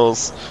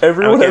crystals.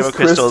 Everyone I don't care has about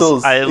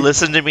crystals. crystals.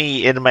 Listen to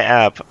me in my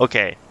app.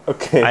 Okay.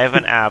 Okay. I have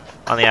an app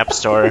on the App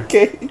Store.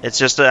 Okay. It's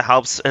just it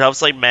helps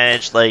like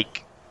manage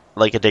like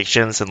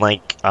addictions and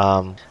like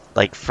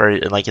for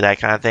like that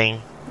kind of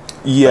thing.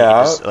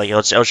 Yeah.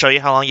 It'll show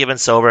you how long you've been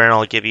sober, and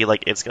it'll give you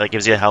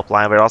gives you a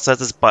helpline, but it also has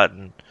this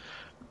button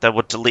that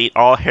will delete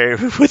all hair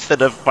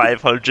within a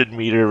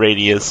 500-meter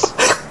radius.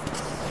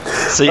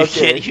 So you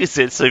Okay. can't use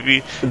it. So if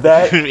you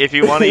That if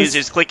you want to use is- it,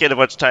 just click it a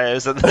bunch of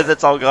times, and then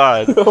it's all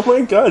gone. Oh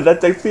my god,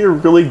 that's actually a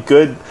really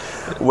good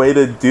way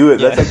to do it.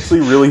 Yeah. That's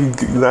actually really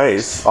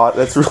nice.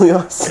 That's really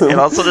awesome. It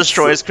also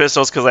destroys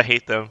crystals because I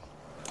hate them.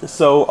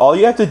 So all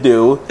you have to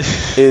do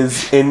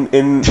is in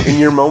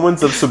your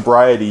moments of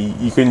sobriety,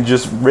 you can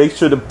just make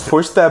sure to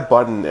push that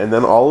button, and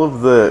then all of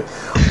the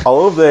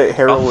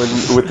heroin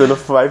within a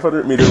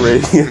 500-meter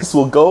radius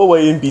will go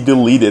away and be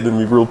deleted and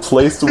be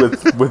replaced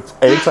with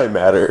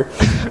antimatter.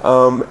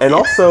 And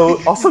also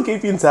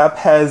Gapian's app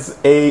has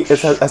a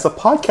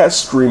podcast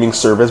streaming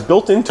service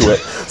built into it,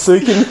 so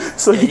you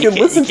can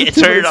listen to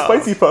turn it off.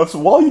 Spicy Puffs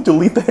while you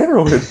delete the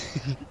heroin.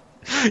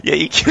 Yeah,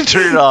 you can't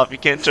turn it off. You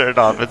can't turn it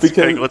off. It's Because-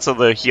 critical to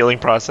the healing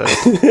process.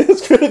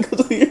 It's critical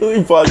to the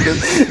healing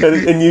podcast,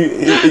 and you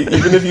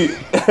even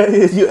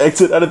if you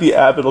exit out of the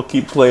app, it'll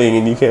keep playing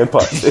and you can't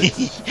pause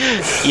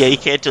it. Yeah, you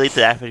can't delete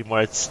the app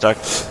anymore. It's stuck.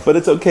 But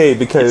it's okay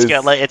because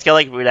It's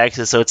got root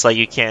access, so it's like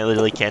you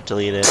literally can't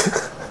delete it.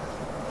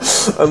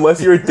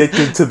 unless you're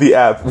addicted to the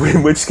app,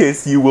 in which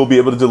case you will be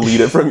able to delete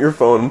it from your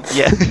phone.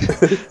 Yeah.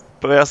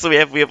 But we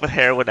have a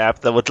heroin app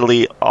that will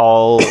delete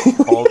all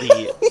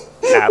the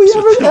apps. We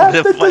have an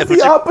app within that does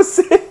the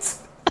opposite.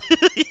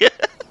 Yeah.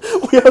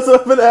 We also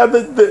have an app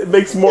that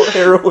makes more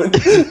heroin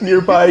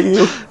nearby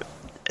you.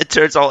 It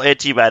turns all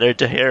antimatter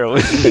to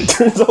heroin. It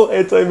turns all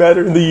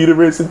antimatter in the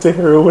universe into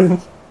heroin.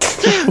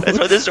 That's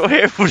why there's no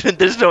heroin.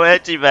 There's no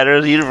antimatter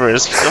in the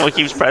universe. Someone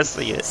keeps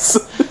pressing it.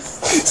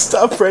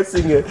 Stop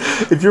pressing it.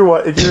 If you're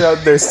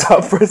out there,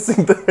 stop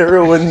pressing the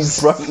heroin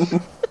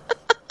button.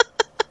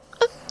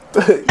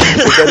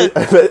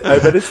 I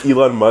bet it's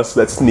Elon Musk,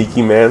 that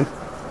sneaky man.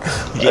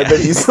 Yeah. I bet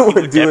he's the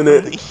one doing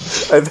Definitely.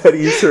 it. I bet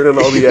he's turning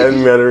all the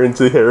antimatter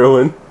into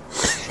heroin.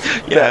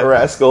 Yeah. That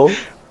rascal.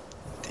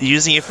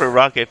 Using it for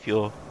rocket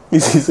fuel.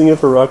 He's using it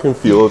for rocket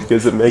fuel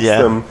because it makes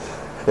Yeah. them.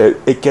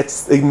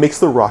 It makes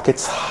the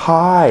rockets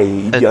high.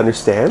 Do you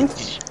understand?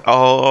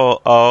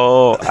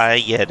 Oh, I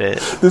get it.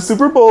 The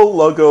Super Bowl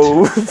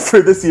logo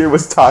for this year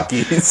was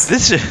Takis.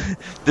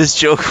 This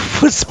joke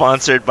was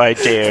sponsored by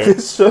Dare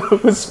This show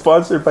was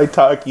sponsored by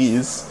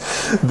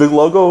Takis. The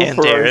logo and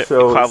for our Dare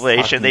show is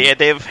collaboration. Takis.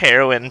 They have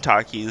heroin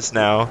Takis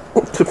now.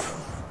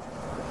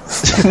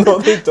 No,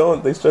 they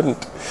don't. They shouldn't.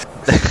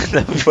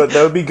 But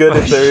that would be good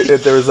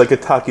if there was like a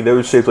Taki that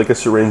was shaped like a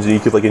syringe and you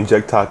could like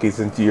inject Takis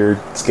into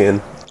your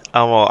skin.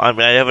 Oh well, I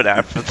mean, I have an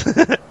app for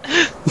that.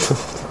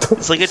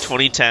 It's like a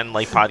 2010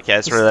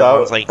 podcast where Stop.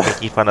 everyone's like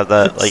making fun of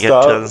the like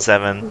Stop.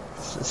 2007.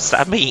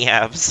 Stop making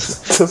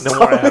apps. No Stop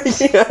more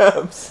apps. making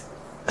apps.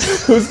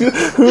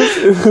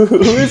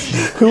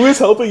 Who is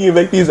helping you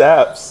make these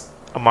apps?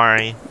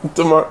 Amari.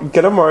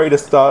 Get Amari to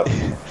stop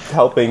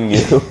helping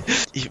you.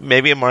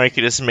 Maybe Amari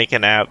could just make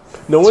an app.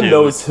 No one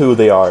knows who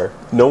they are.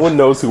 No one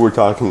knows who we're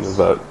talking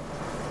about.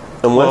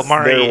 Unless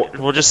Amari,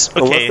 we'll just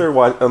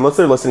unless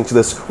they're listening to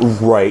this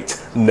right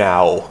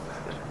now.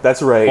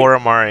 That's right. Or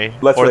Amari.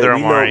 That's or right. they're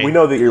Amari. We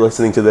know that you're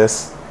listening to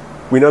this.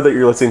 We know that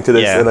you're listening to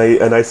this,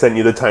 Yeah. and I sent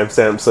you the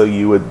timestamp so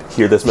you would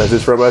hear this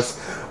message from us.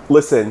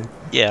 Listen.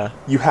 Yeah.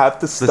 You have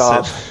to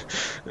stop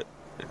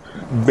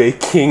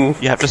making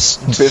You have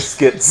to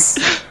biscuits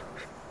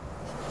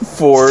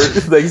for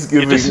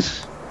Thanksgiving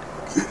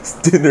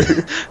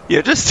dinner.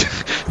 You just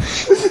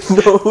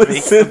No,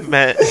 listen.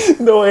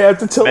 No, I had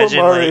to tell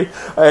Amari.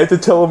 I had to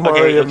tell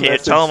Amari. Okay.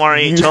 Tell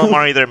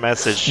Amari their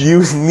message.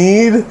 You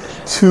need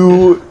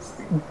to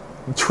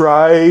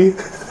try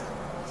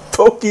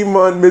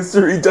Pokemon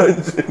Mystery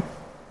Dungeon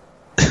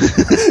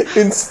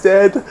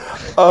instead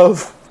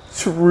of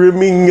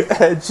trimming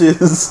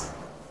hedges.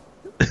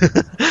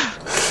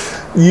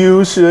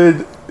 You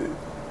should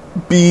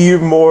be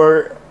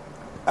more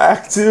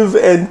active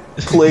and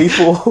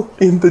playful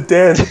in the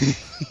den.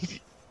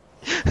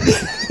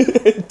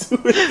 And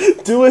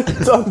do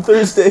it on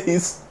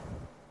Thursdays.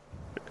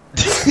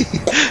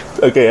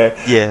 Okay.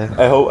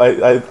 I hope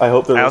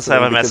they're. I also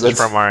have a message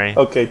from Amari.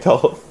 Okay,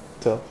 tell.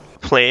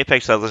 Play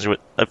Apex Legends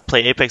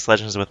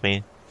with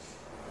me.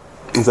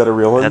 Is that a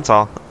real one? That's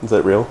all. Is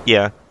that real?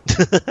 Yeah.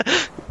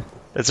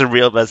 It's a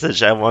real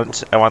message. I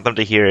want them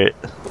to hear it.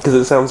 Because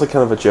it sounds like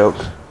kind of a joke.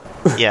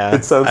 Yeah.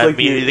 It sounds like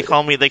they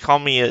call me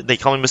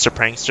Mr.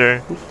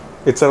 Prankster.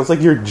 It sounds like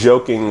you're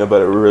joking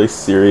about a really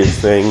serious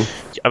thing.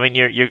 I mean,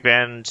 your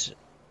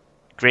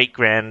great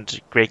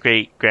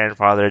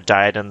grandfather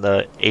died in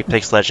the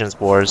Apex Legends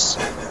Wars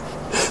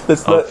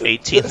That's of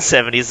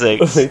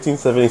 1876. Of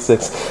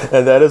 1876,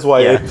 and that is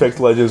why Apex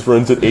Legends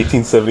runs at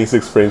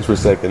 1876 frames per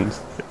second.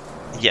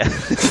 Yeah.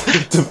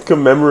 To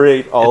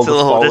commemorate all the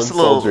fallen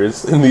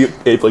soldiers in the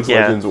Apex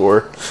Legends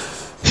war.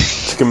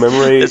 To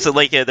commemorate. It's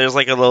like there's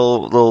like a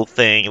little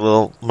thing,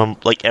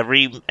 like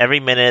every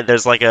minute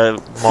there's like a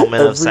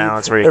moment of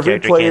silence where your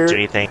character can't do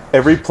anything.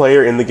 Every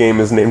player in the game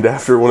is named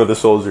after one of the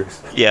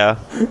soldiers. Yeah.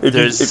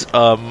 There's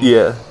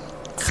yeah.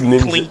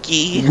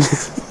 Clinky.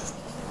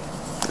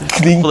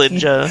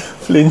 Flinja.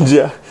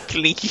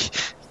 Flinky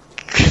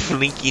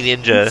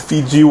Ninja.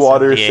 Fiji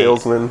water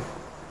salesman.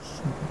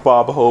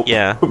 Bob Hope.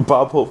 Yeah.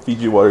 Bob Hope,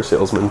 Fiji water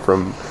salesman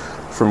from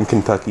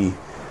Kentucky.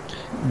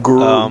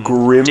 Grim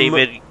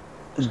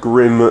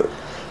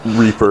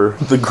Reaper.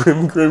 The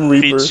Grim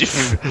Reaper.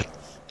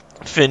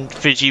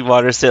 Fiji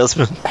water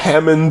salesman.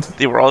 Hammond.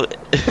 They were all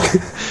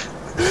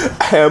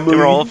Hamley. They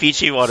were all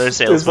Fiji water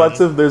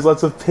salesmen. There's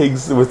lots of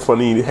pigs with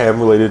funny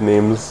ham related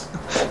names.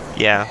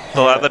 Yeah, a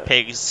lot of the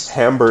pigs.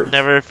 Hambert.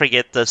 Never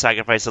forget the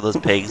sacrifice of those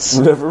pigs.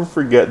 Never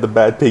forget the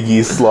bad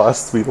piggies we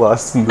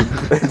lost in the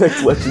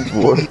Apex Legends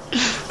war.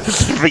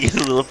 Never forget the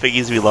little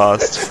piggies we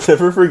lost.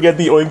 Never forget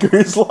the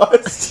oinkers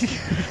lost.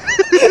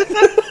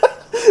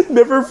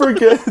 Never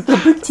forget the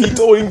petite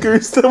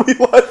oinkers that we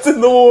lost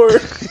in the war.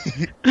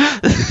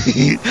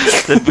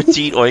 The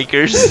petite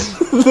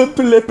oinkers. Le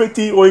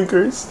petit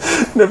oinkers.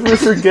 Never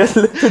forget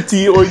le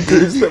petit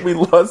oinkers that we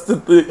lost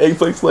in the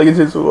Apex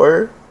Legends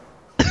war.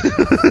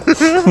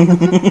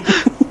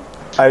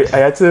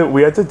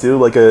 We had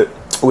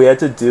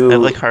to do. I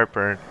have like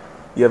heartburn.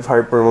 You have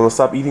heartburn. Well,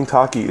 stop eating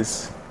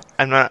Takis.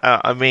 I'm not.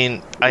 I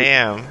mean, I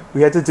am.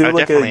 We had to do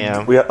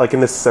we had like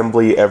an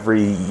assembly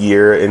every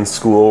year in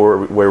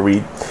school where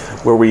we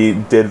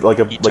did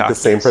the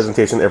same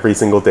presentation every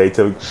single day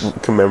to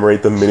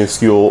commemorate the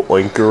minuscule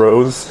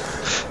oinkeros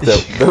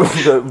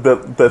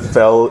that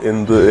fell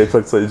in the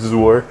Apex Legends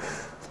war.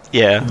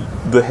 Yeah.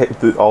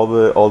 All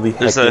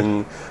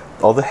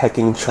the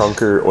hecking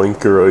chunker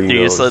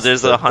oinkero. So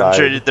there's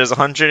 100. There's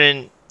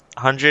 108.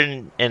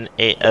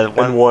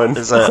 101.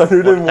 There's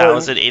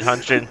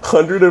 1,800.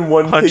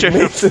 101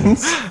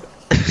 pigmasons.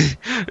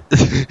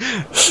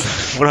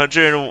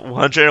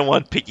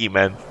 101 piggy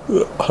men.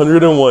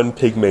 101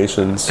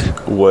 Pigmasons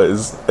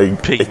was a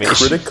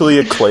critically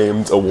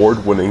acclaimed,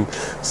 award-winning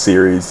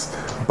series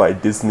by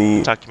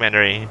Disney.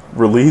 Documentary.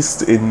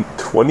 Released in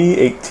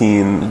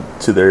 2018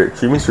 to their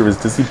streaming service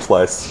Disney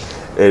Plus.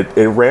 It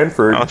ran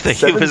for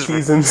 7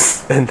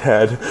 seasons and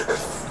had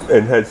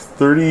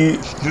 30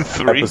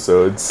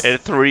 episodes. It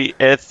had 3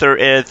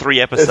 episodes.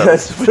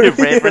 It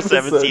ran for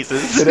 7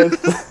 seasons.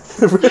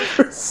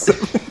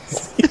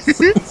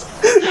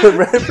 It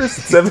ran for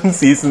 7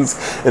 seasons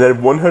and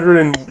had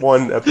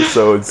 101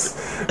 episodes.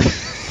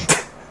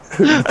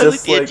 I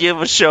like the idea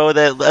of a show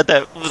that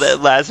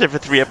lasted for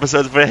 3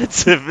 episodes but had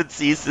 7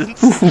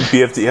 seasons.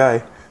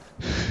 BFDI.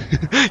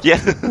 Yeah.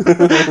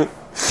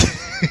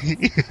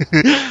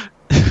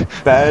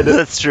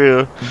 That's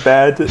true.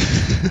 Bad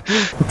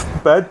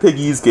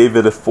Piggies gave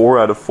it a 4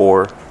 out of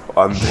 4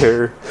 on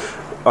their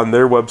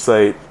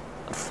website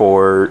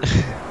for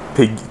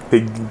pig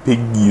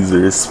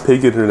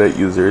internet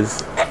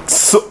users.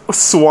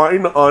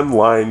 Swine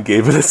Online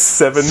gave it a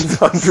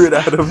 700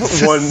 out of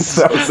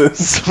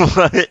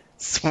 1,000.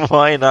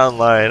 Swine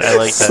Online. I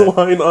like that.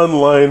 Swine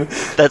Online.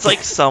 That's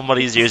like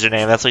somebody's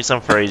username. That's like some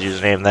furry's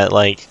username. That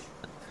like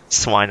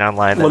Swine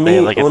Online. Let me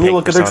look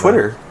at their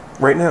Twitter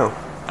right now.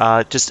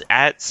 Just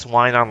at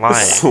Swine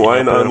Online.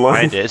 Swine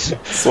Online. Find it.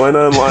 Swine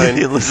Online.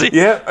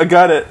 Yeah, I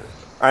got it.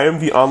 I am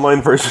the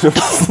online version of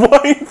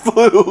swine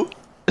flu.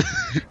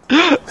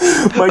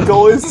 My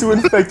goal is to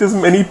infect as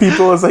many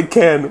people as I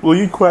can. Will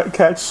you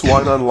catch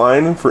Swine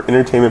Online for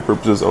entertainment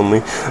purposes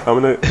only?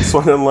 I'm gonna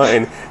Swine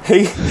Online.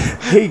 Hey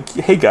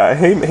guy.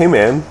 Hey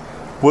man.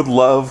 Would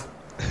love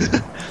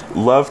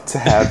to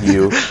have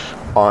you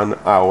on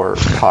our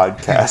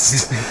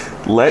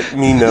podcast. Let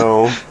me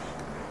know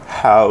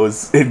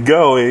how's it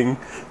going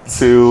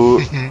to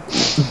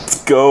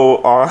go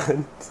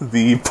on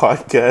the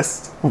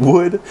podcast.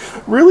 Would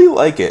really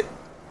like it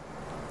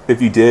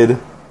if you did.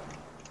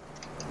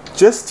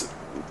 Just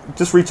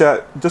reach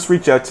out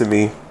to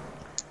me.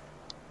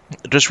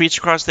 Just reach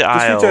across the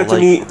aisle. Just reach out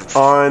to me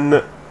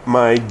on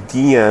my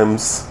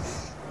DMs.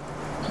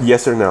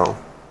 Yes or no.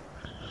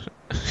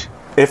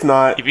 If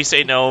not, if you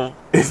say no,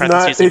 if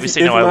you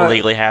say no, I will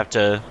legally have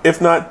to.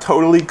 If not,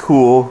 totally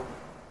cool.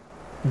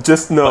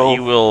 Just know,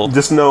 you will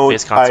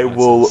I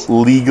will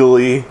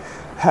legally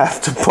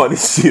have to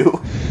punish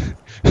you.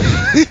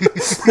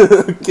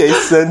 Okay,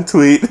 send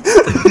tweet.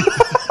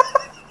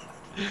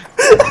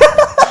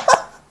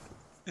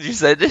 You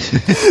said it?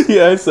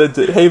 Yeah, I said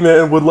it. Hey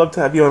man, would love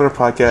to have you on our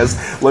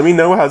podcast. Let me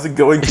know how's it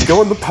going.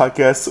 Go on the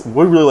podcast.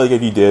 Would really like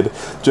if you did.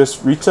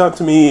 Just reach out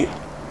to me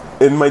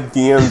in my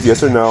DMs,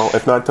 yes or no.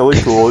 If not,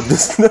 totally cool.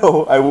 Just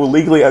know I will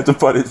legally have to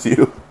punish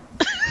you.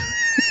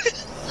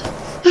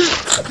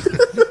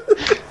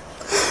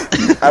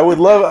 I would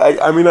love.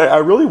 I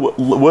really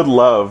would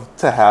love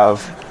to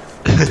have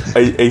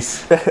a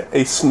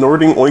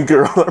snorting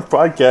oinker on our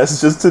podcast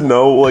just to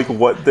know like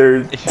what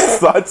their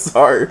thoughts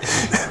are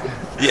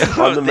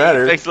on the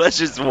matter. Apex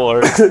Legends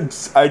War.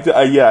 I feel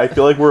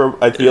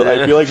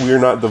like we're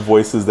not the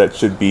voices that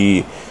should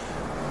be.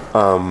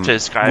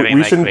 Describing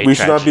we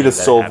should not be the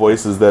sole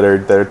voices that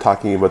are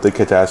talking about the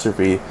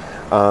catastrophe,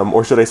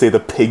 or should I say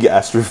the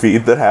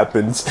pig-astrophe that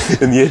happens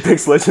in the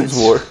Apex Legends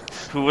War.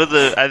 Who were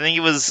I think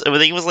it was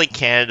like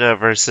Canada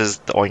versus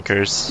the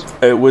Oinkers.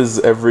 It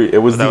was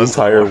the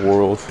entire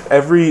world.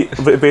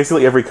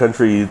 Basically every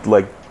country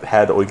like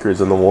had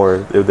Oinkers in the war.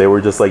 They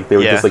were just like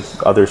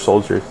other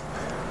soldiers.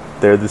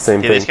 They're the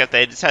same thing.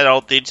 They just had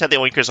the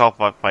Oinkers all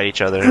fight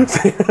each other.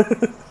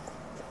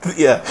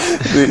 Yeah,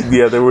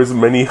 there was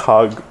many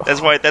hog.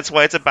 That's why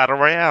it's a battle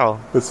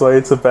royale. That's why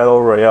it's a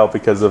battle royale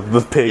because of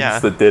the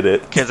pigs that did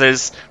it.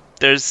 Because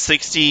there's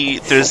 60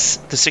 Oinkers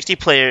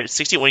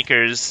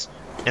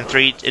and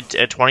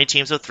 20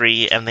 teams of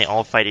 3, and they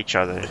all fight each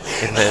other.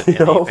 They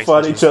all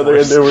fought each other,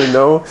 and there were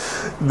no.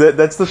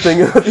 That's the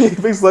thing about the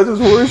Apex Legends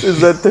Wars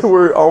is that there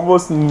were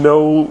almost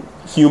no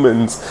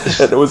humans,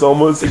 and it was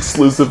almost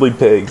exclusively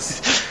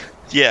pigs.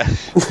 Yeah.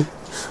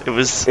 It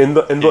was in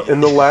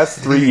the last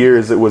 3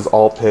 years. It was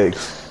all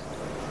pigs.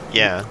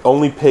 Yeah,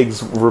 only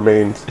pigs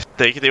remained.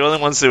 They're the only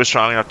ones that were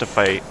strong enough to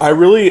fight. I'm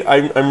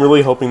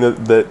really hoping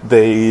that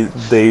they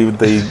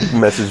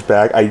message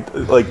back.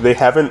 They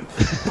haven't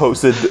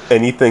posted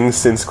anything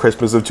since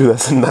Christmas of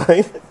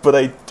 2009. But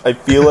I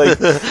feel like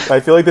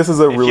this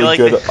is a really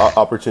good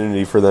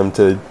opportunity for them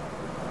to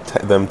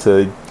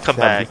come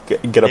back,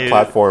 get a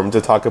platform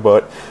to talk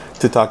about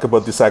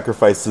the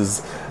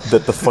sacrifices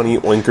that the funny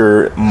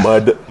oinker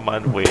mud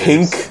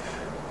pink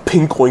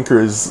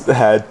oinkers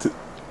had.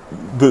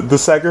 The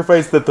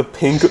sacrifice that the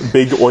pink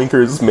big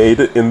oinkers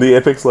made in the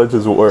Apex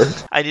Legends War.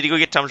 I need to go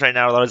get Tums right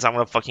now, otherwise I'm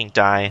gonna fucking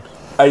die.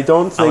 I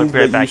don't think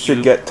that you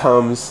should get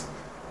Tums,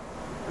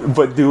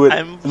 but do it.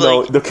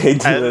 No,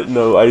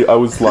 I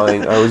was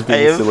lying. I was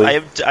being silly.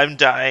 I'm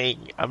dying,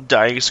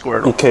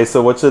 Squirtle. Okay,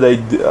 so what should I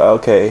do?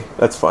 Okay,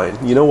 that's fine.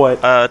 You know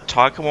what?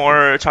 Talk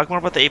more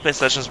about the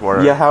Apex Legends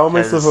War. Yeah, how am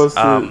I supposed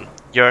to?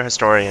 You're a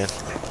historian.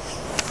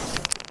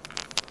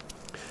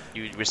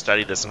 You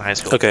studied this in high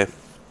school. Okay.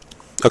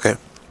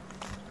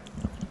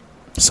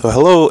 So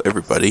hello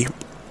everybody,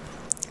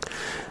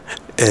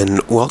 and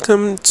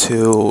welcome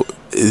to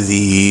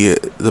the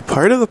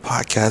part of the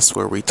podcast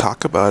where we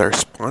talk about our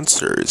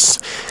sponsors.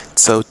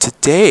 So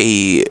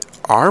today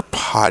our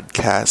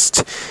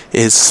podcast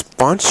is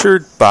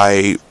sponsored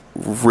by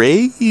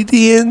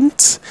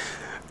Radiant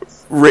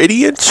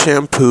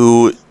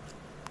Shampoo.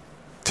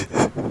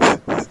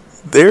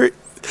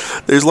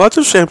 There's lots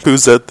of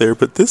shampoos out there,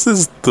 but this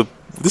is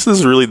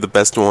really the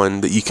best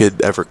one that you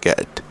could ever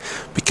get,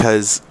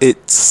 because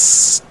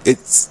it's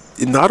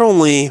not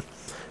only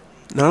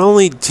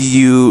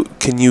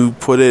can you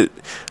put it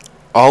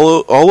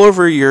all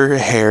over your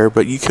hair,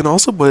 but you can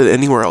also put it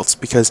anywhere else,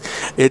 because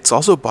it's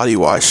also body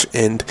wash.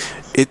 And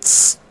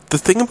it's the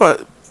thing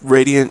about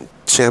Radiant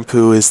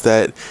shampoo is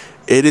that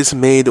it is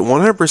made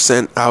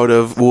 100% out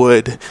of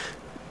wood.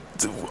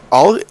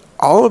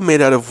 All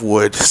made out of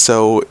wood,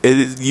 so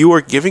you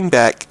are giving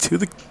back to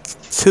the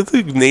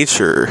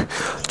nature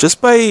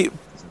just by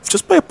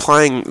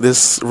applying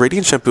this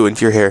Radiant shampoo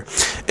into your hair,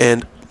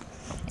 and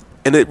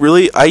it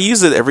really, I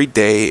use it every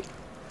day.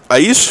 I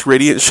use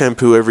Radiant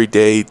shampoo every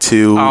day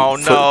to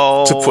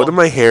put in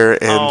my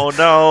hair, and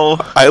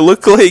I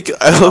look like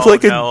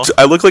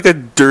I look like a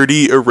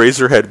dirty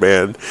Eraserhead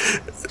man.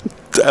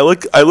 I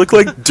look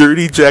like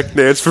dirty Jack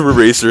Nance from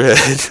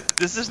Eraserhead.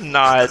 This is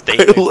not the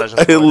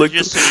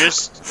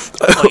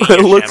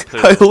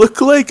I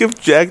look like if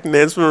Jack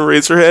Nance from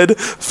Eraserhead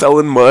fell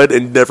in mud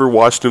and never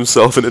washed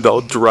himself, and it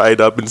all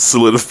dried up and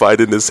solidified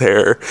in his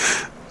hair.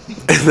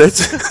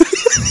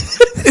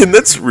 And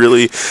that's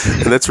really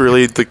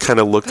the kind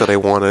of look that I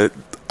want to.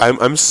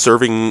 I'm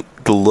serving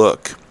the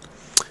look.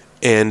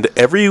 And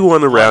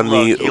everyone around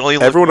me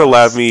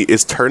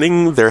is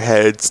turning their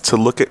heads to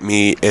look at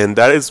me, and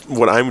that is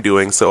what I'm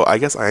doing. So I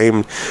guess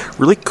I'm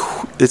really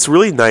it's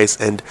really nice.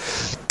 And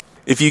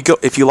if you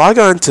log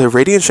on to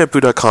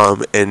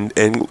radiantshampoo.com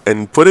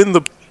and put in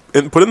the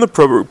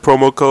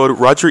promo code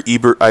Roger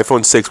Ebert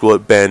iPhone 6 will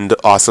it bend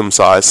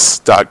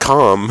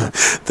awesomesauce.com,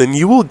 then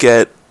you will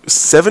get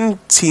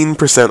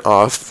 17%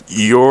 off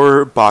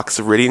your box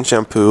of Radiant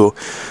shampoo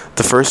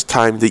the first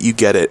time that you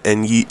get it.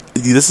 And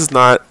this is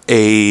not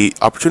a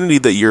opportunity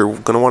that you're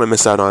going to want to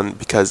miss out on,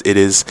 because it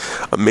is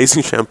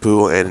amazing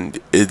shampoo, and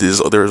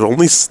there's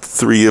only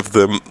 3 of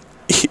them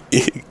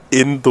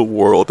in the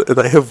world, and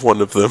I have one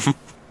of them.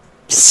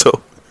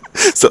 So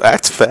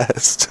act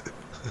fast.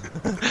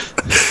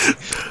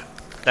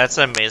 That's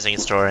an amazing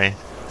story.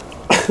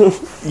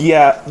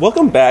 Yeah,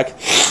 welcome back.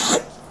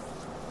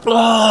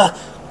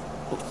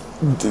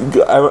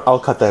 I'll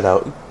cut that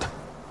out.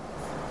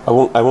 I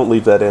won't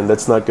leave that in.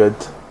 That's not good.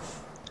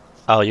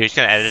 Oh, you're just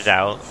gonna edit it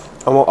out?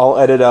 I'll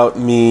edit out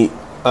me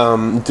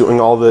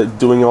doing all the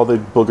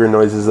booger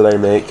noises that I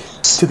make.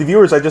 To the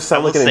viewers, I just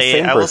sound like an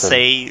insane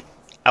person.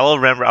 I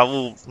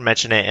will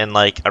mention it in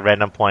like a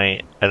random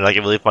point and like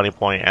a really funny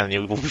point, and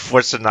you will be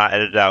forced to not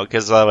edit it out,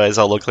 because otherwise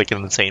I'll look like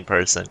an insane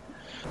person.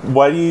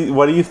 Why do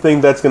you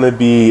think that's going to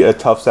be a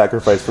tough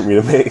sacrifice for me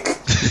to make?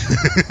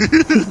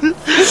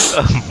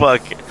 Oh,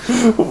 fuck.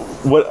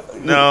 What?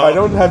 No. I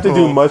don't have to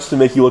do much to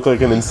make you look like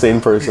an insane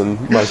person,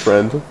 my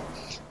friend.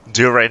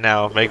 Do it right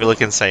now. Make me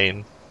look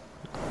insane.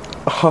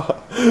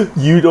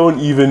 You don't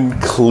even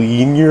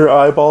clean your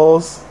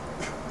eyeballs?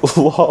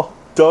 Lol.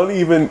 Don't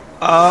even...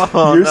 Oh,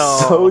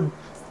 no.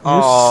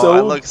 I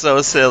look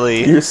so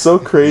silly. You're so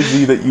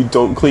crazy that you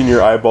don't clean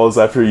your eyeballs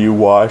after you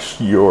wash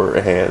your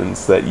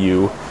hands, that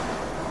you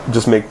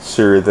just make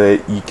sure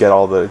that you get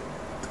all the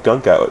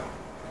gunk out.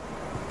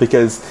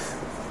 Because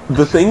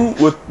the thing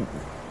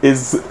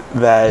is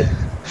that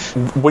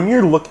when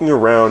you're looking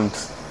around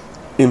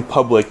in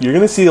public, you're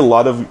going to see a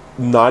lot of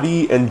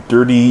naughty and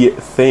dirty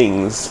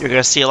things. You're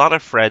going to see a lot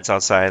of Freds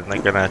outside, and they're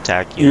going to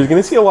attack you. You're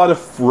going to see a lot of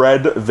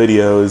Fred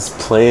videos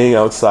playing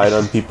outside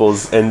on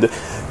people's... And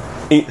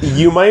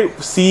you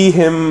might see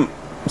him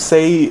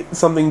say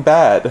something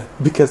bad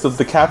because of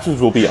the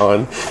captions will be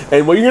on.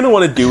 And what you're going to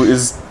want to do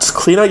is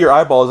clean out your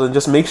eyeballs and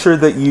just make sure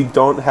that you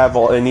don't have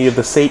any of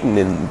the Satan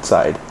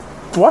inside.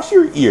 Wash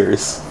your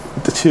ears,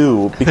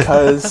 too,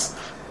 because...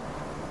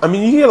 I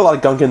mean, you get a lot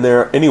of gunk in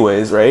there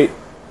anyways, right?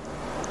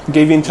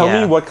 Gavian, tell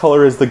me what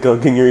color is the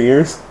gunk in your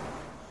ears?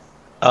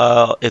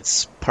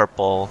 It's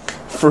purple.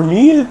 For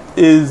me, it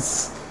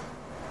is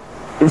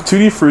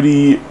Tutti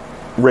Frutti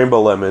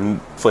Rainbow Lemon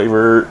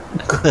flavor.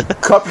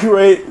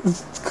 Copyright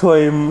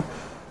claim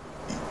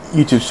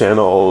YouTube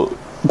channel.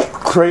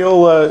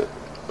 Crayola.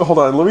 Hold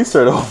on, let me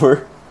start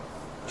over.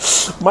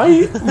 My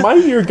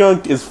ear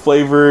gunk is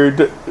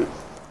flavored...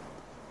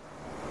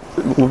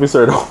 Let me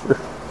start over.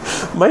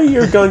 My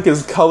ear gunk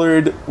is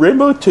colored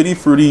Rainbow Tutti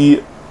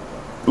Frutti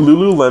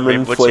Lululemon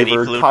Rainbow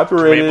flavor,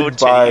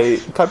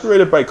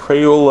 copyrighted by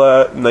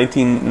Crayola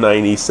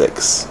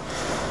 1996.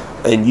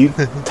 And you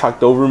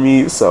talked over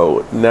me,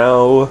 so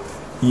now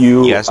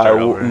I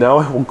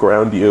will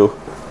ground you.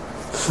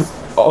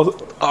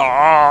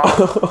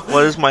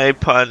 What is my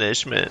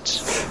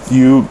punishment?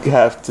 You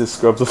have to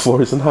scrub the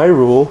floors in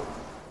Hyrule.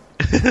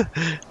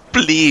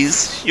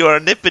 Please, your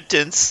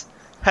omnipotence,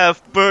 have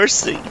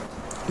mercy.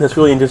 That's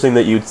really interesting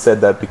that you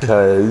said that,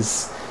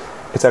 because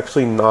it's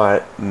actually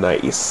not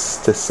nice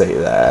to say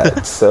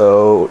that.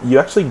 So you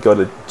actually go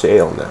to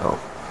jail now.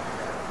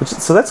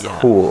 So that's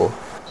cool.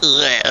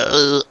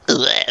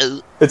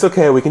 It's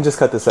okay, we can just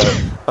cut this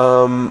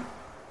out.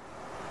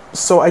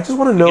 So I just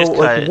want to know,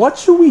 like, what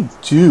should we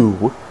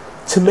do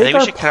to make our podcast... I think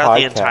we should cut out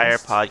the entire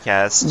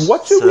podcast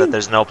that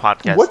there's no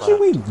podcast What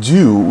should we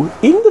do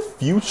in the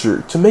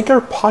future to make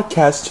our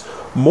podcast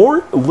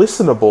more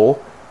listenable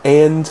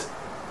and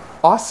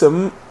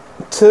awesome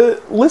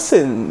to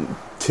listen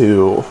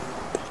to?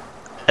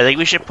 I think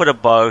we should put a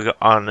bug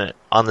on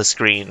the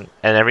screen,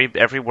 and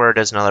every word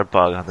is another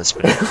bug on the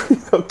screen.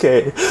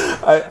 Okay,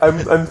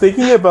 I'm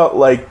thinking about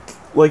like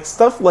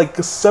stuff like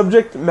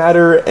subject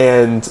matter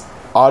and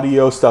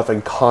audio stuff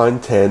and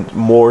content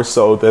more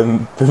so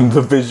than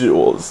the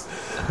visuals.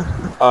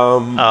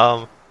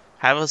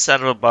 Have a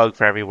sound of a bug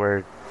for every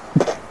word.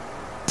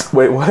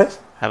 Wait, what?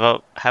 Have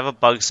a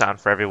bug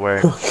sound for every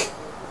word.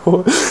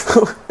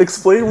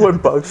 Explain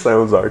what bug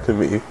sounds are to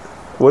me.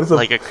 What is a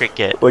like a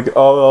cricket? like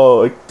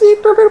like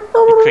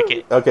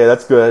Cricket. Okay,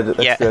 that's good.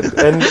 That's good.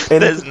 And That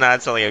does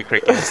not sound like a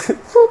cricket.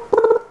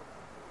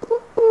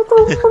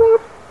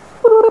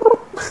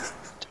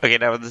 Okay,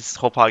 now this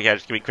whole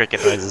podcast can be cricket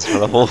noises for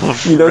the whole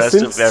rest of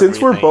everything. since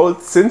we're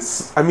both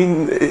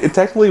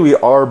technically we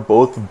are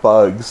both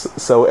bugs,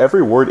 so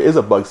every word is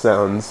a bug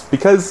sounds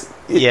because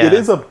it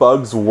is a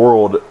bug's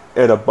world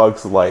and a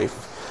bug's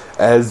life,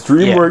 as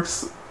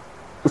DreamWorks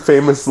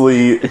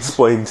famously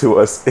explained to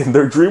us in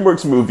their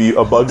DreamWorks movie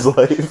A Bug's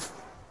Life.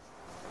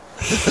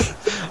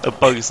 A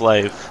Bug's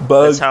Life.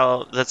 Bug.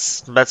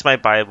 That's my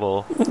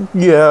Bible.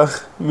 Yeah,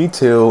 me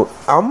too.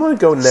 I'm gonna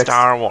go next.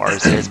 Star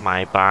Wars is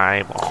my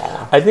Bible.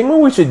 I think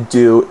what we should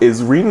do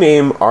is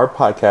rename our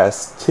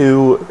podcast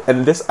to,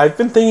 and this, I've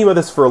been thinking about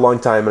this for a long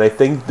time, and I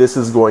think this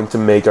is going to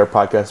make our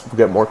podcast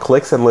get more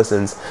clicks and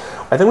listens.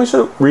 I think we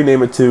should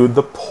rename it to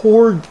the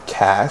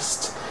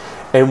Porgcast.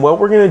 And what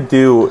we're gonna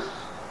do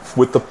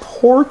with the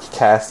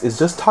Porgcast is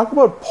just talk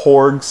about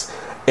porgs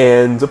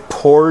and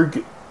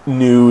Porg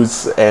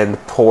news and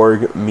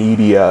Porg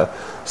media.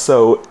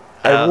 So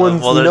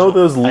everyone's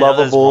those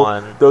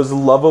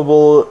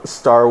lovable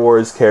Star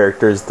Wars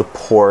characters, the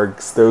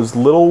Porgs, those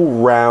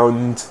little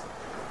round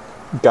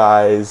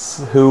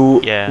guys who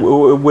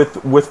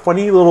with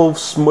funny little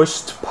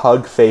smushed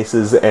pug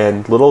faces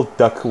and little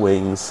duck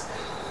wings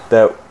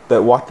that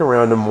walked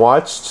around and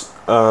watched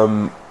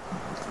Luke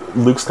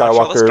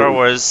Skywalker Star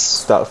Wars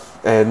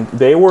stuff, and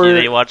they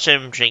watch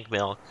him drink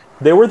milk.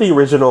 They were the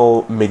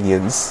original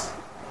Minions.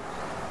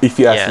 If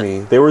you ask me,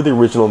 they were the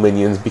original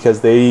Minions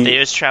because they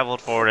just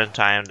traveled forward in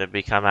time to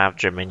become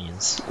after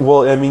Minions.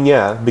 Well, I mean,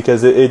 yeah,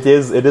 because it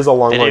is a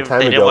long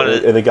time ago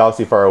in a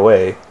galaxy far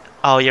away.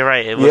 Oh, you're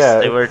right. It was,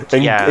 they were,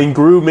 and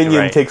Gru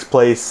Minion takes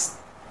place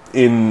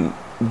in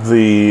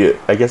the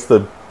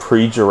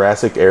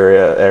pre-Jurassic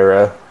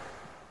era.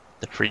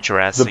 The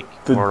pre-Jurassic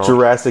world.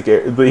 Jurassic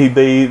era.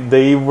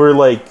 They were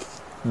like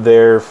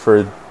there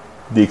for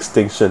the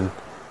extinction,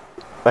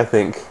 I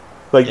think.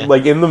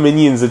 Like in the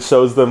Minions, it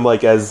shows them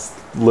like as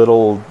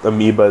little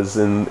amoebas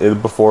in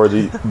before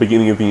the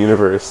beginning of the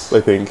universe,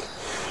 I think.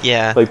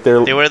 Yeah, like they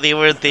were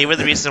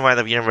the reason why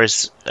the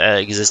universe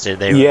existed.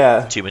 They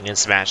were two Minions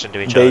smashed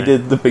into each other. They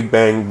did the Big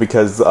Bang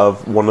because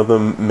of one of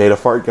them made a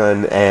fart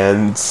gun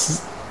and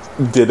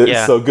did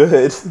it so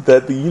good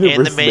that the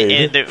universe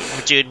made.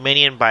 Dude,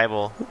 Minion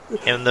Bible.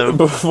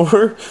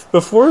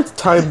 Before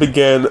time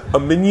began, a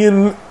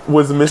Minion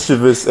was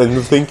mischievous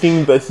and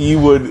thinking that he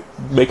would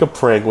make a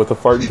prank with a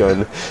fart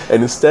gun,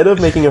 and instead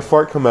of making a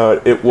fart come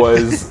out, it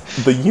was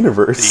the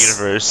universe.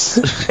 The universe.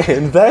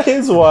 And that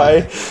is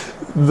why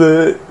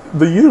the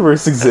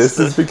universe exists,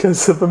 is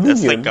because of a Minion.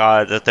 That's the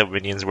god that the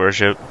Minions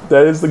worship.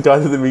 That is the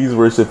god that the Minions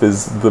worship,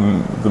 is the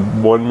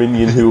one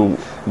Minion who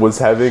was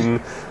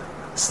having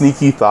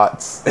sneaky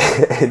thoughts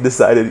and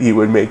decided he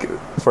would make a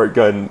fart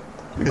gun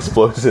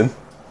explosion.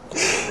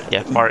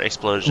 Yeah, fart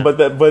explosion. But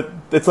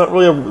it's not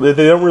really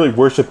they don't really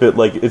worship it,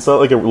 like it's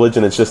not like a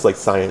religion, it's just like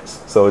science.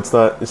 So it's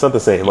not the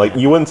same. Like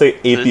you wouldn't say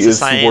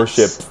atheists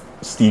worship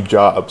Steve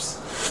Jobs.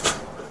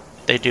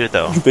 They do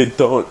though. They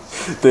don't.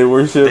 They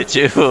worship.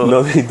 They do.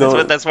 No, they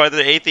don't. That's why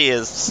they're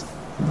atheists.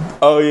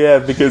 Oh yeah,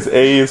 because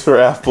A is for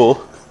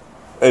Apple.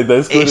 And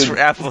that's good. A is for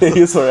Apple. A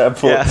is for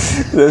Apple. Yeah.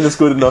 Then it's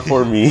good enough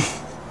for me.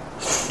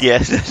 Yeah,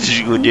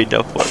 that's good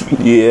enough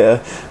for me.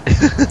 Yeah,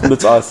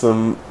 that's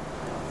awesome.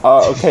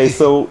 Okay,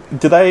 so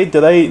did I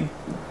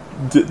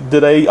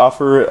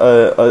offer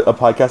a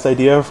podcast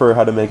idea for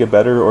how to make it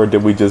better, or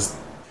did we just?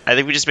 I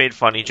think we just made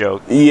funny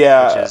joke.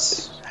 Yeah, which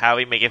is how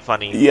we make it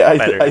funny. Yeah,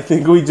 I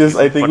think we just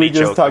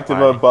talked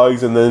about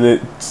bugs, and then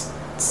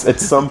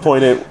at some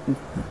point it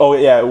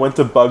went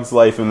to Bug's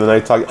Life, and then I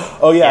talked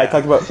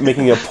about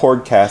making a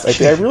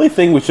Porgcast. I really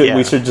think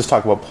we should just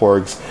talk about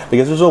porgs,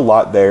 because there's a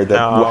lot there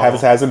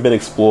that hasn't been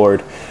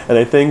explored, and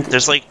I think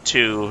there's like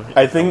 2.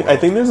 I think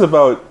there's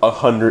about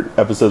 100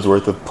 episodes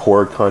worth of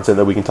porg content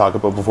that we can talk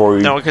about before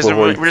we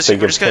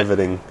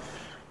pivoting.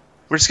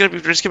 We're just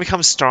gonna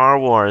become Star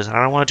Wars. I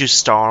don't want to do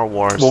Star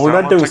Wars. Well, we're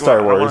not doing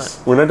Star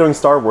Wars. We're not doing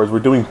Star Wars. We're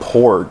doing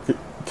porg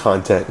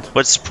content.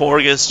 But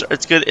Porg is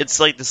it's good. It's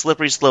like the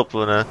slippery slope,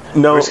 Luna.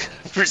 No,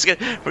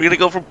 we're gonna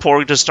go from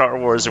Porg to Star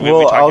Wars, and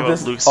we'll be talking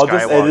about Luke Skywalker. I'll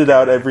just edit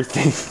out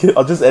everything.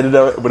 I'll just edit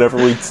out whenever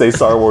we say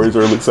Star Wars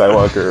or Luke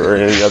Skywalker or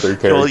any other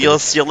character. You'll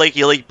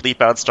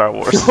bleep out Star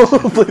Wars.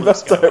 Bleep out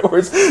Star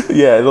Wars.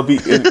 Yeah, it'll be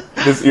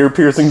this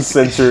ear-piercing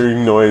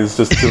censoring noise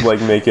just to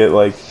like make it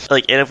like.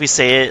 And if we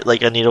say it,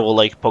 like Anita will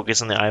like poke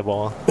us in the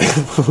eyeball.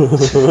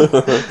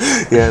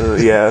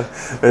 yeah,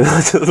 and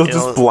it'll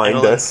just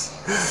blind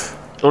us.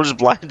 It'll just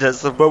blind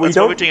us. But that's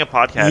why we're doing a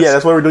podcast. Yeah,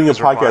 that's why we're doing a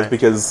podcast,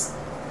 because,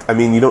 I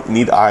mean, you don't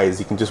need eyes.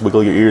 You can just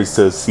wiggle your ears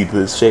to see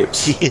the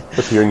shapes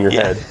appear in your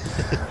head.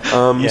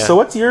 So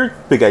what's your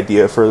big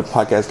idea for the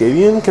podcast,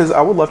 Gavian? Because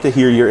I would love to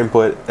hear your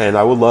input, and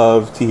I would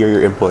love to hear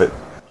your input.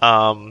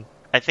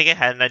 I think I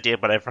had an idea,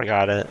 but I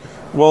forgot it.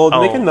 Well,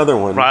 make another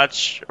one.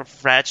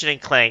 Ratchet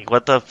and Clank,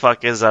 what the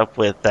fuck is up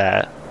with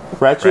that?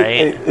 Ratchet?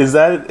 Right? Is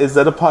that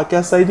a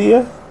podcast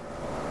idea?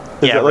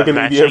 Is that like an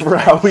idea for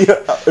how we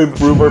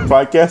improve our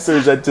podcast, or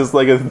is that just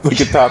like a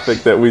topic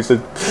that we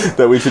should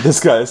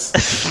discuss?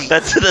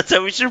 That's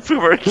how we should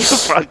improve our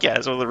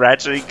podcast with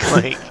Ratchet and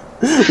Clank.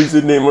 We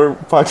should name our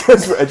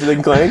podcast Ratchet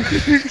and Clank.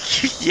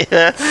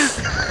 Yeah,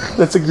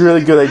 that's a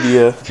really good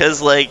idea.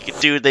 Because, like,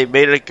 dude, they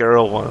made a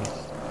girl one.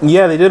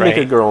 Yeah, they did make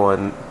a girl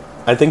one.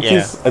 I think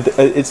it's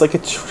like a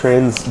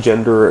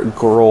transgender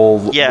girl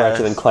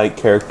Ratchet and Clank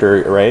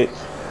character, right?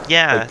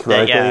 Yeah,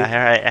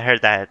 I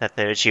heard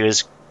that she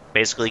was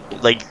basically,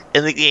 like,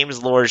 in the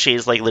game's lore,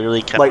 she's like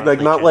literally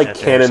like not like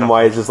canon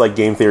wise, just like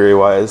game theory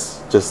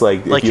wise, just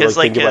like if you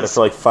think about it for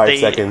like 5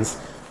 seconds.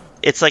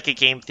 It's like a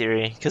game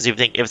theory, because if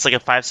it's like a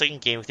 5-second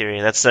game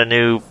theory, that's a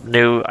new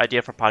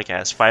idea for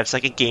podcast.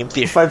 5-second game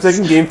theory.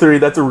 5-second game theory.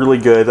 That's a really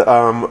good.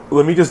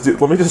 Let me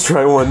just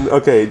try one.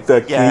 Okay,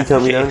 can you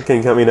count me down? Can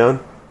you count me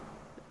down?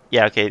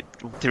 Yeah. Okay.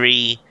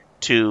 3,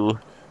 2,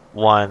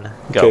 1,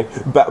 go.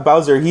 Okay.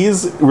 Bowser,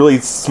 he's really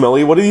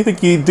smelly. What do you think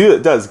he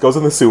does? Goes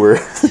in the sewer.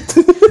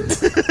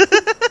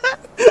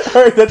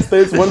 All right,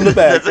 there's one in the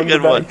bag. That's a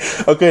good one.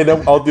 Okay,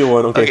 now I'll do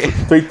one. Okay.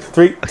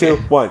 3, 2,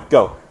 1,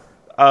 go.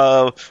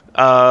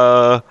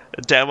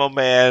 Demo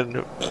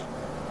Man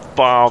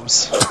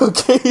bombs.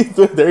 Okay,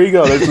 there you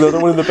go. There's another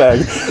one in the bag.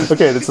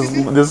 Okay, this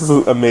is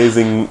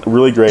amazing.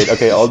 Really great.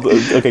 Okay,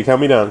 okay,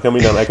 count me down.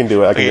 I can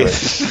do it.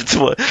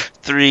 Do it.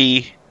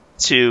 3,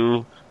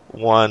 2,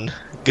 1,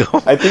 go.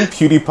 I think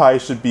PewDiePie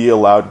should be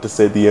allowed to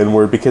say the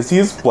N-word because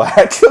he's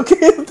black.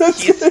 Okay,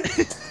 that's good.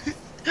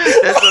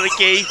 That's not a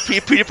game.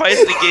 PewDiePie's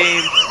in the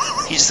game.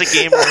 He's just a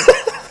gamer.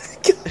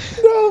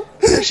 No.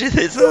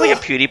 It's not like a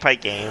PewDiePie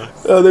game.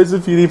 Oh, there's a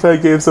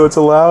PewDiePie game, so it's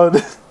allowed.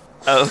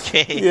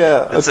 Okay.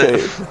 Yeah.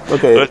 Okay.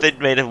 Okay. What if they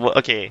made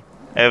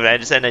I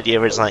just had an idea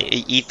where it's like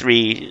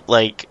E3,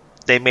 like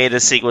they made a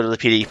sequel to the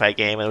PewDiePie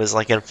game. And it was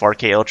like in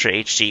 4K Ultra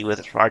HD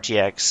with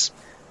RTX.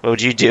 What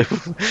would you do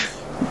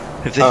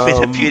if they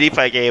made a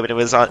PewDiePie game and it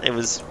was on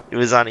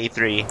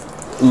E3?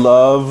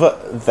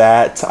 Love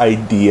that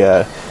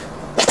idea.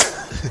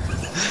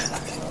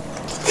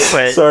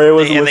 But sorry, I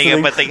wasn't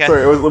listening.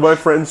 Sorry, my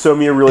friend showed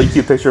me a really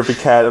cute picture of a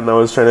cat, and I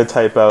was trying to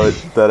type out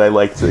that I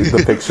liked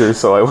the picture,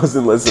 so I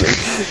wasn't listening.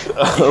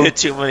 You had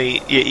too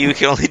many. You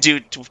can only do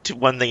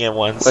one thing at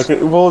once. I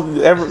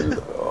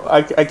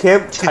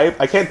can't type.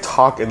 I can't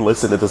talk and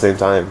listen at the same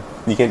time.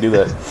 You can't do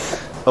that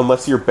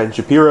unless you're Ben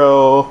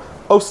Shapiro.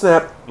 Oh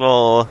snap!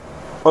 Well,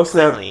 oh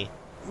snap!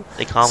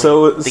 They call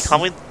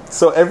me.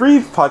 So every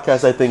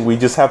podcast, I think we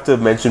just have to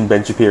mention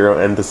Ben Shapiro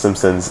and The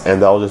Simpsons,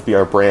 and that'll just be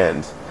our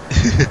brand.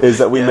 Is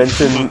that we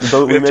mentioned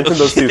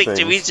those two things?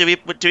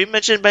 Did we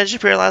mention Ben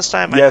Shapiro last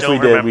time? Yes, we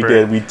did. We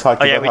did. We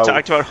talked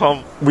about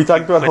Home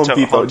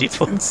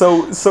Depot.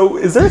 So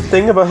is there a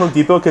thing about Home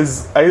Depot?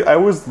 Because I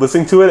was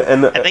listening to it,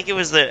 and I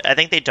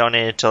think they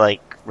donated to like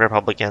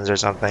Republicans or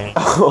something.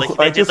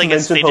 I just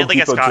mentioned Home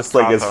Depot just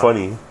like it's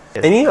funny.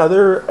 Any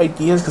other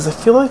ideas? Because I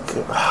feel like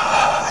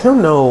I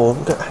don't know.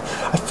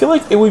 I feel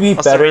like it would be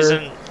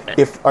better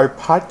if our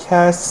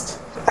podcast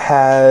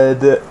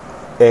had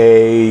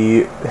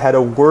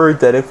a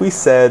word that if we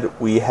said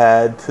we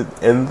had to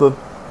end the...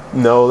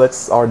 No,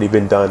 that's already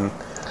been done.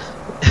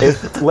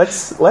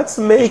 Let's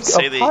make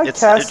a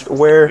podcast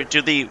where...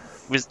 The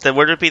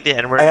word would be the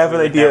N-word. I have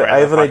an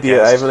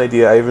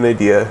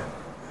idea.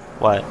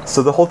 What?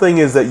 So the whole thing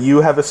is that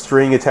you have a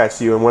string attached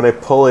to you, and when I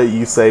pull it,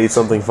 you say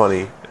something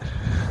funny.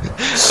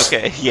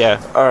 Okay, yeah.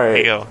 Alright. There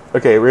you go.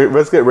 Okay,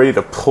 let's get ready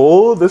to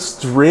pull the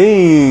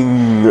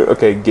string.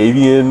 Okay,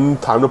 Gavian,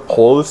 time to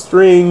pull the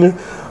string.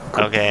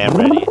 Okay, I'm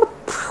ready.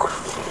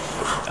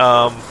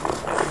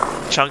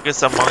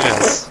 Chunkus Among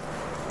Us.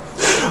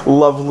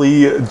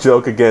 Lovely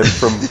joke again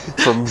from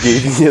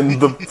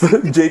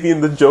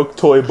Gavian the joke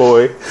toy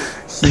boy.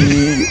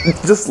 He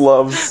just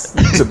loves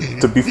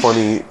to be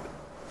funny.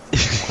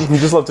 He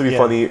just loves to be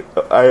funny.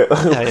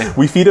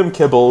 We feed him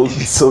kibble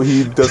so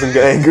he doesn't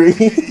get angry.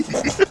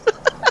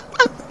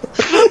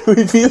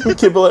 We feed him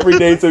kibble every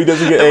day so he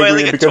doesn't get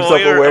angry and becomes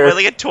self-aware. Am I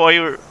like a toy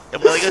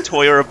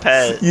or a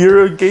pet?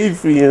 You're a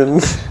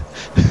Gavian.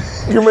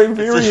 You're my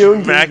very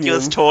own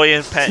miraculous Gavian. Toy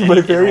and pet. My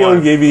very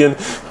own Gavian,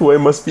 who I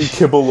must be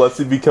kibble lest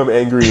he become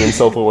angry and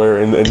self-aware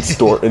and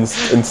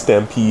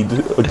stampede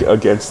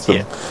against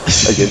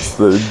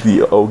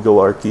the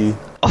oligarchy.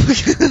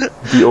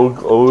 The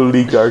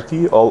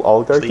oligarchy?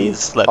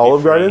 Please let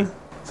Olive me Garden? free.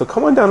 So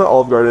come on down to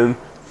Olive Garden,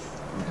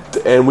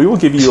 and we will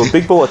give you a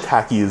big bowl of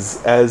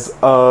Takis as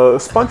a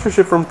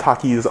sponsorship from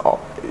Takis,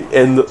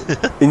 and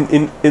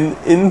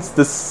in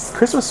this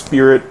Christmas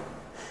spirit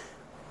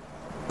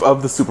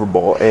of the Super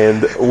Bowl,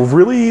 and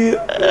really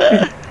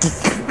I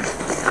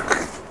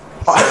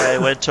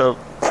went to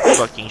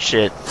fucking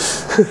shit.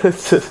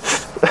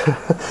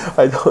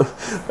 I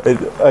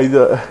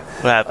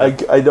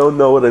don't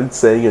know what I'm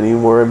saying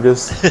anymore.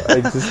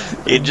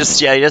 You just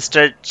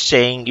start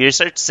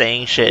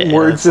saying shit.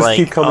 Words just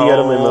keep coming out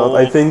of my mouth.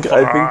 I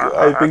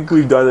think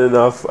we've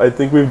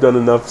done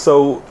enough.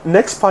 So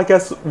next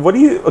podcast,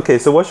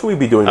 so what should we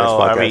be doing next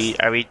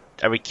podcast?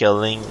 Are we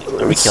killing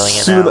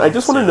it soon? now? I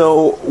just want to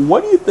know,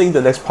 what do you think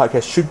the next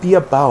podcast should be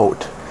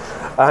about?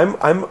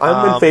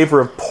 in favor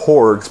of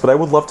porgs, but I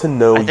would love to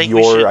know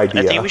your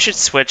idea. I think we should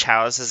switch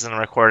houses and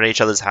record at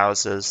each other's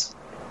houses.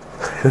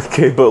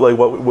 Okay, but like,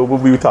 what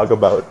would we talk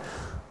about?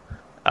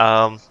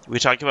 We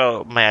talked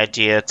about my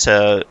idea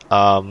to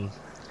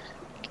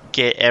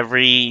get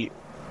everyone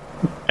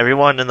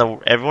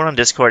on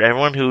Discord,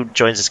 everyone who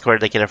joins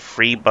Discord, they get a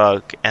free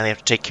bug, and they have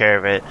to take care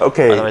of it.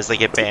 Okay. Otherwise, they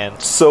get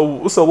banned.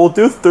 So we'll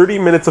do 30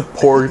 minutes of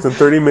porgs and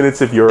 30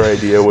 minutes of your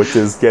idea, which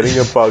is getting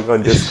a bug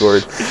on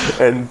Discord,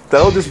 and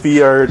that'll just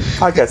be our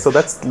podcast. So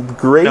that's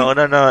great. No.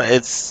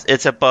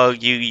 It's a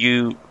bug.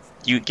 You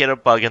get a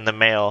bug in the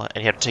mail,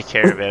 and you have to take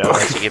care of it,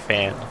 otherwise you get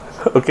banned.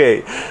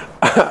 Okay,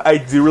 I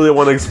do really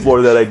want to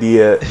explore that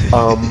idea,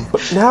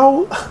 but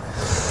now.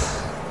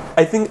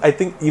 I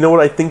think you know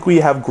what? I think we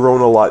have grown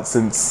a lot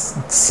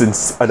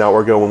since an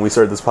hour ago when we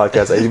started this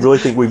podcast. I really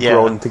think we've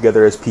grown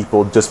together as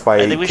people just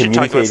by communicating. I think we should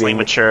talk about something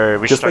mature.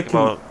 We should talk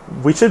about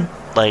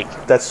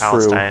that's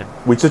Palestine. True.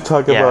 We should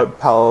talk about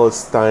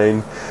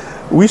Palestine.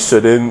 We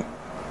shouldn't.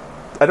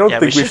 I don't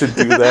think we should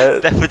do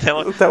that.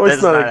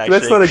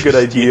 That's not a good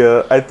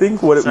idea. I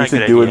think what we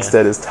should do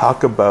instead is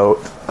talk about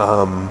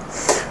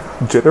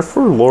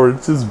Jennifer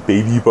Lawrence's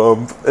baby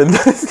bump, and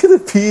that's gonna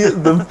be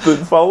the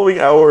following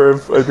hour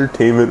of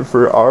entertainment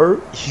for our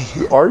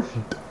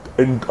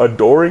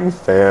adoring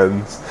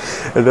fans,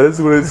 and that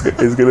is what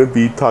is gonna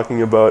be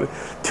talking about.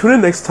 Tune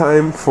in next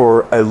time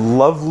for a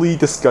lovely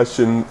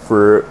discussion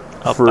for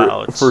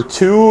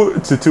 2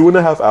 to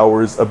 2.5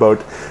 hours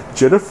about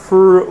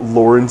Jennifer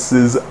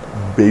Lawrence's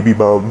baby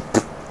bump.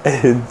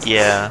 And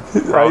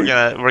we're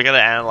gonna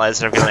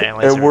analyze it.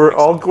 And we're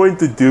all going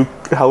to do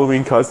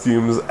Halloween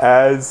costumes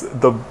as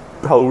the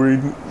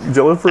Halloween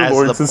Jennifer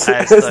Lawrence as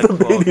the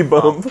baby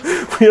bump.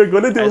 We are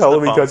going to do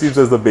Halloween costumes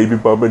as the baby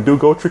bump and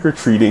go trick or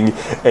treating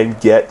and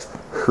get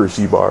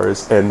Hershey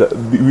bars. And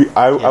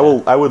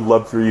I would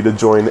love for you to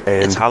join.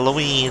 And it's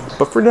Halloween.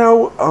 But for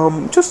now,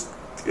 just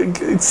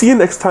see you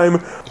next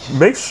time.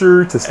 Make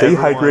sure to stay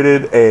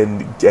hydrated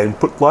and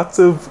put lots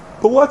of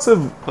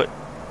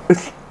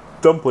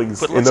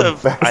dumplings in the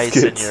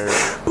basket.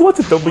 Put lots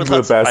of dumplings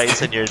in the basket.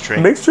 Ice in your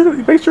drink.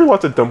 Make sure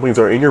lots of dumplings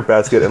are in your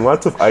basket and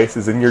lots of ice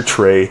is in your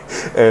tray.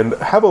 And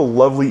have a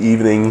lovely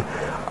evening.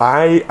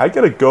 I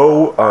gotta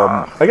go.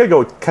 I gotta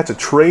go catch a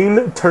train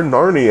to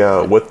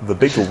Narnia with the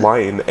big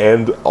lion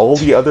and all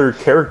the other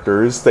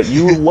characters that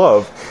you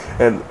love.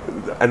 And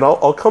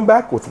I'll come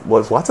back with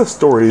lots of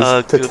stories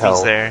to Goofy's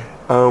tell. There.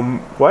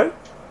 What?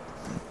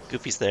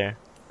 Goofy's there.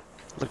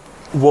 Look,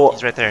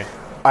 he's right there.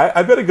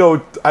 I've got to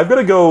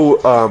go.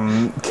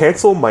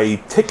 Cancel my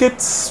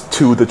tickets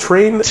to the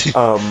train.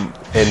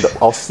 And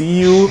I'll see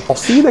you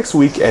next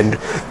week. And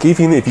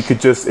Gavian, if you could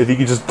just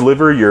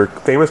deliver your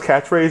famous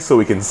catchphrase so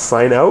we can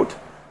sign out.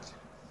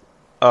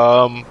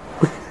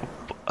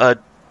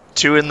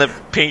 2 in the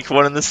pink,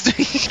 1 in the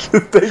stink.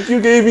 Thank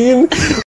you, Gavian.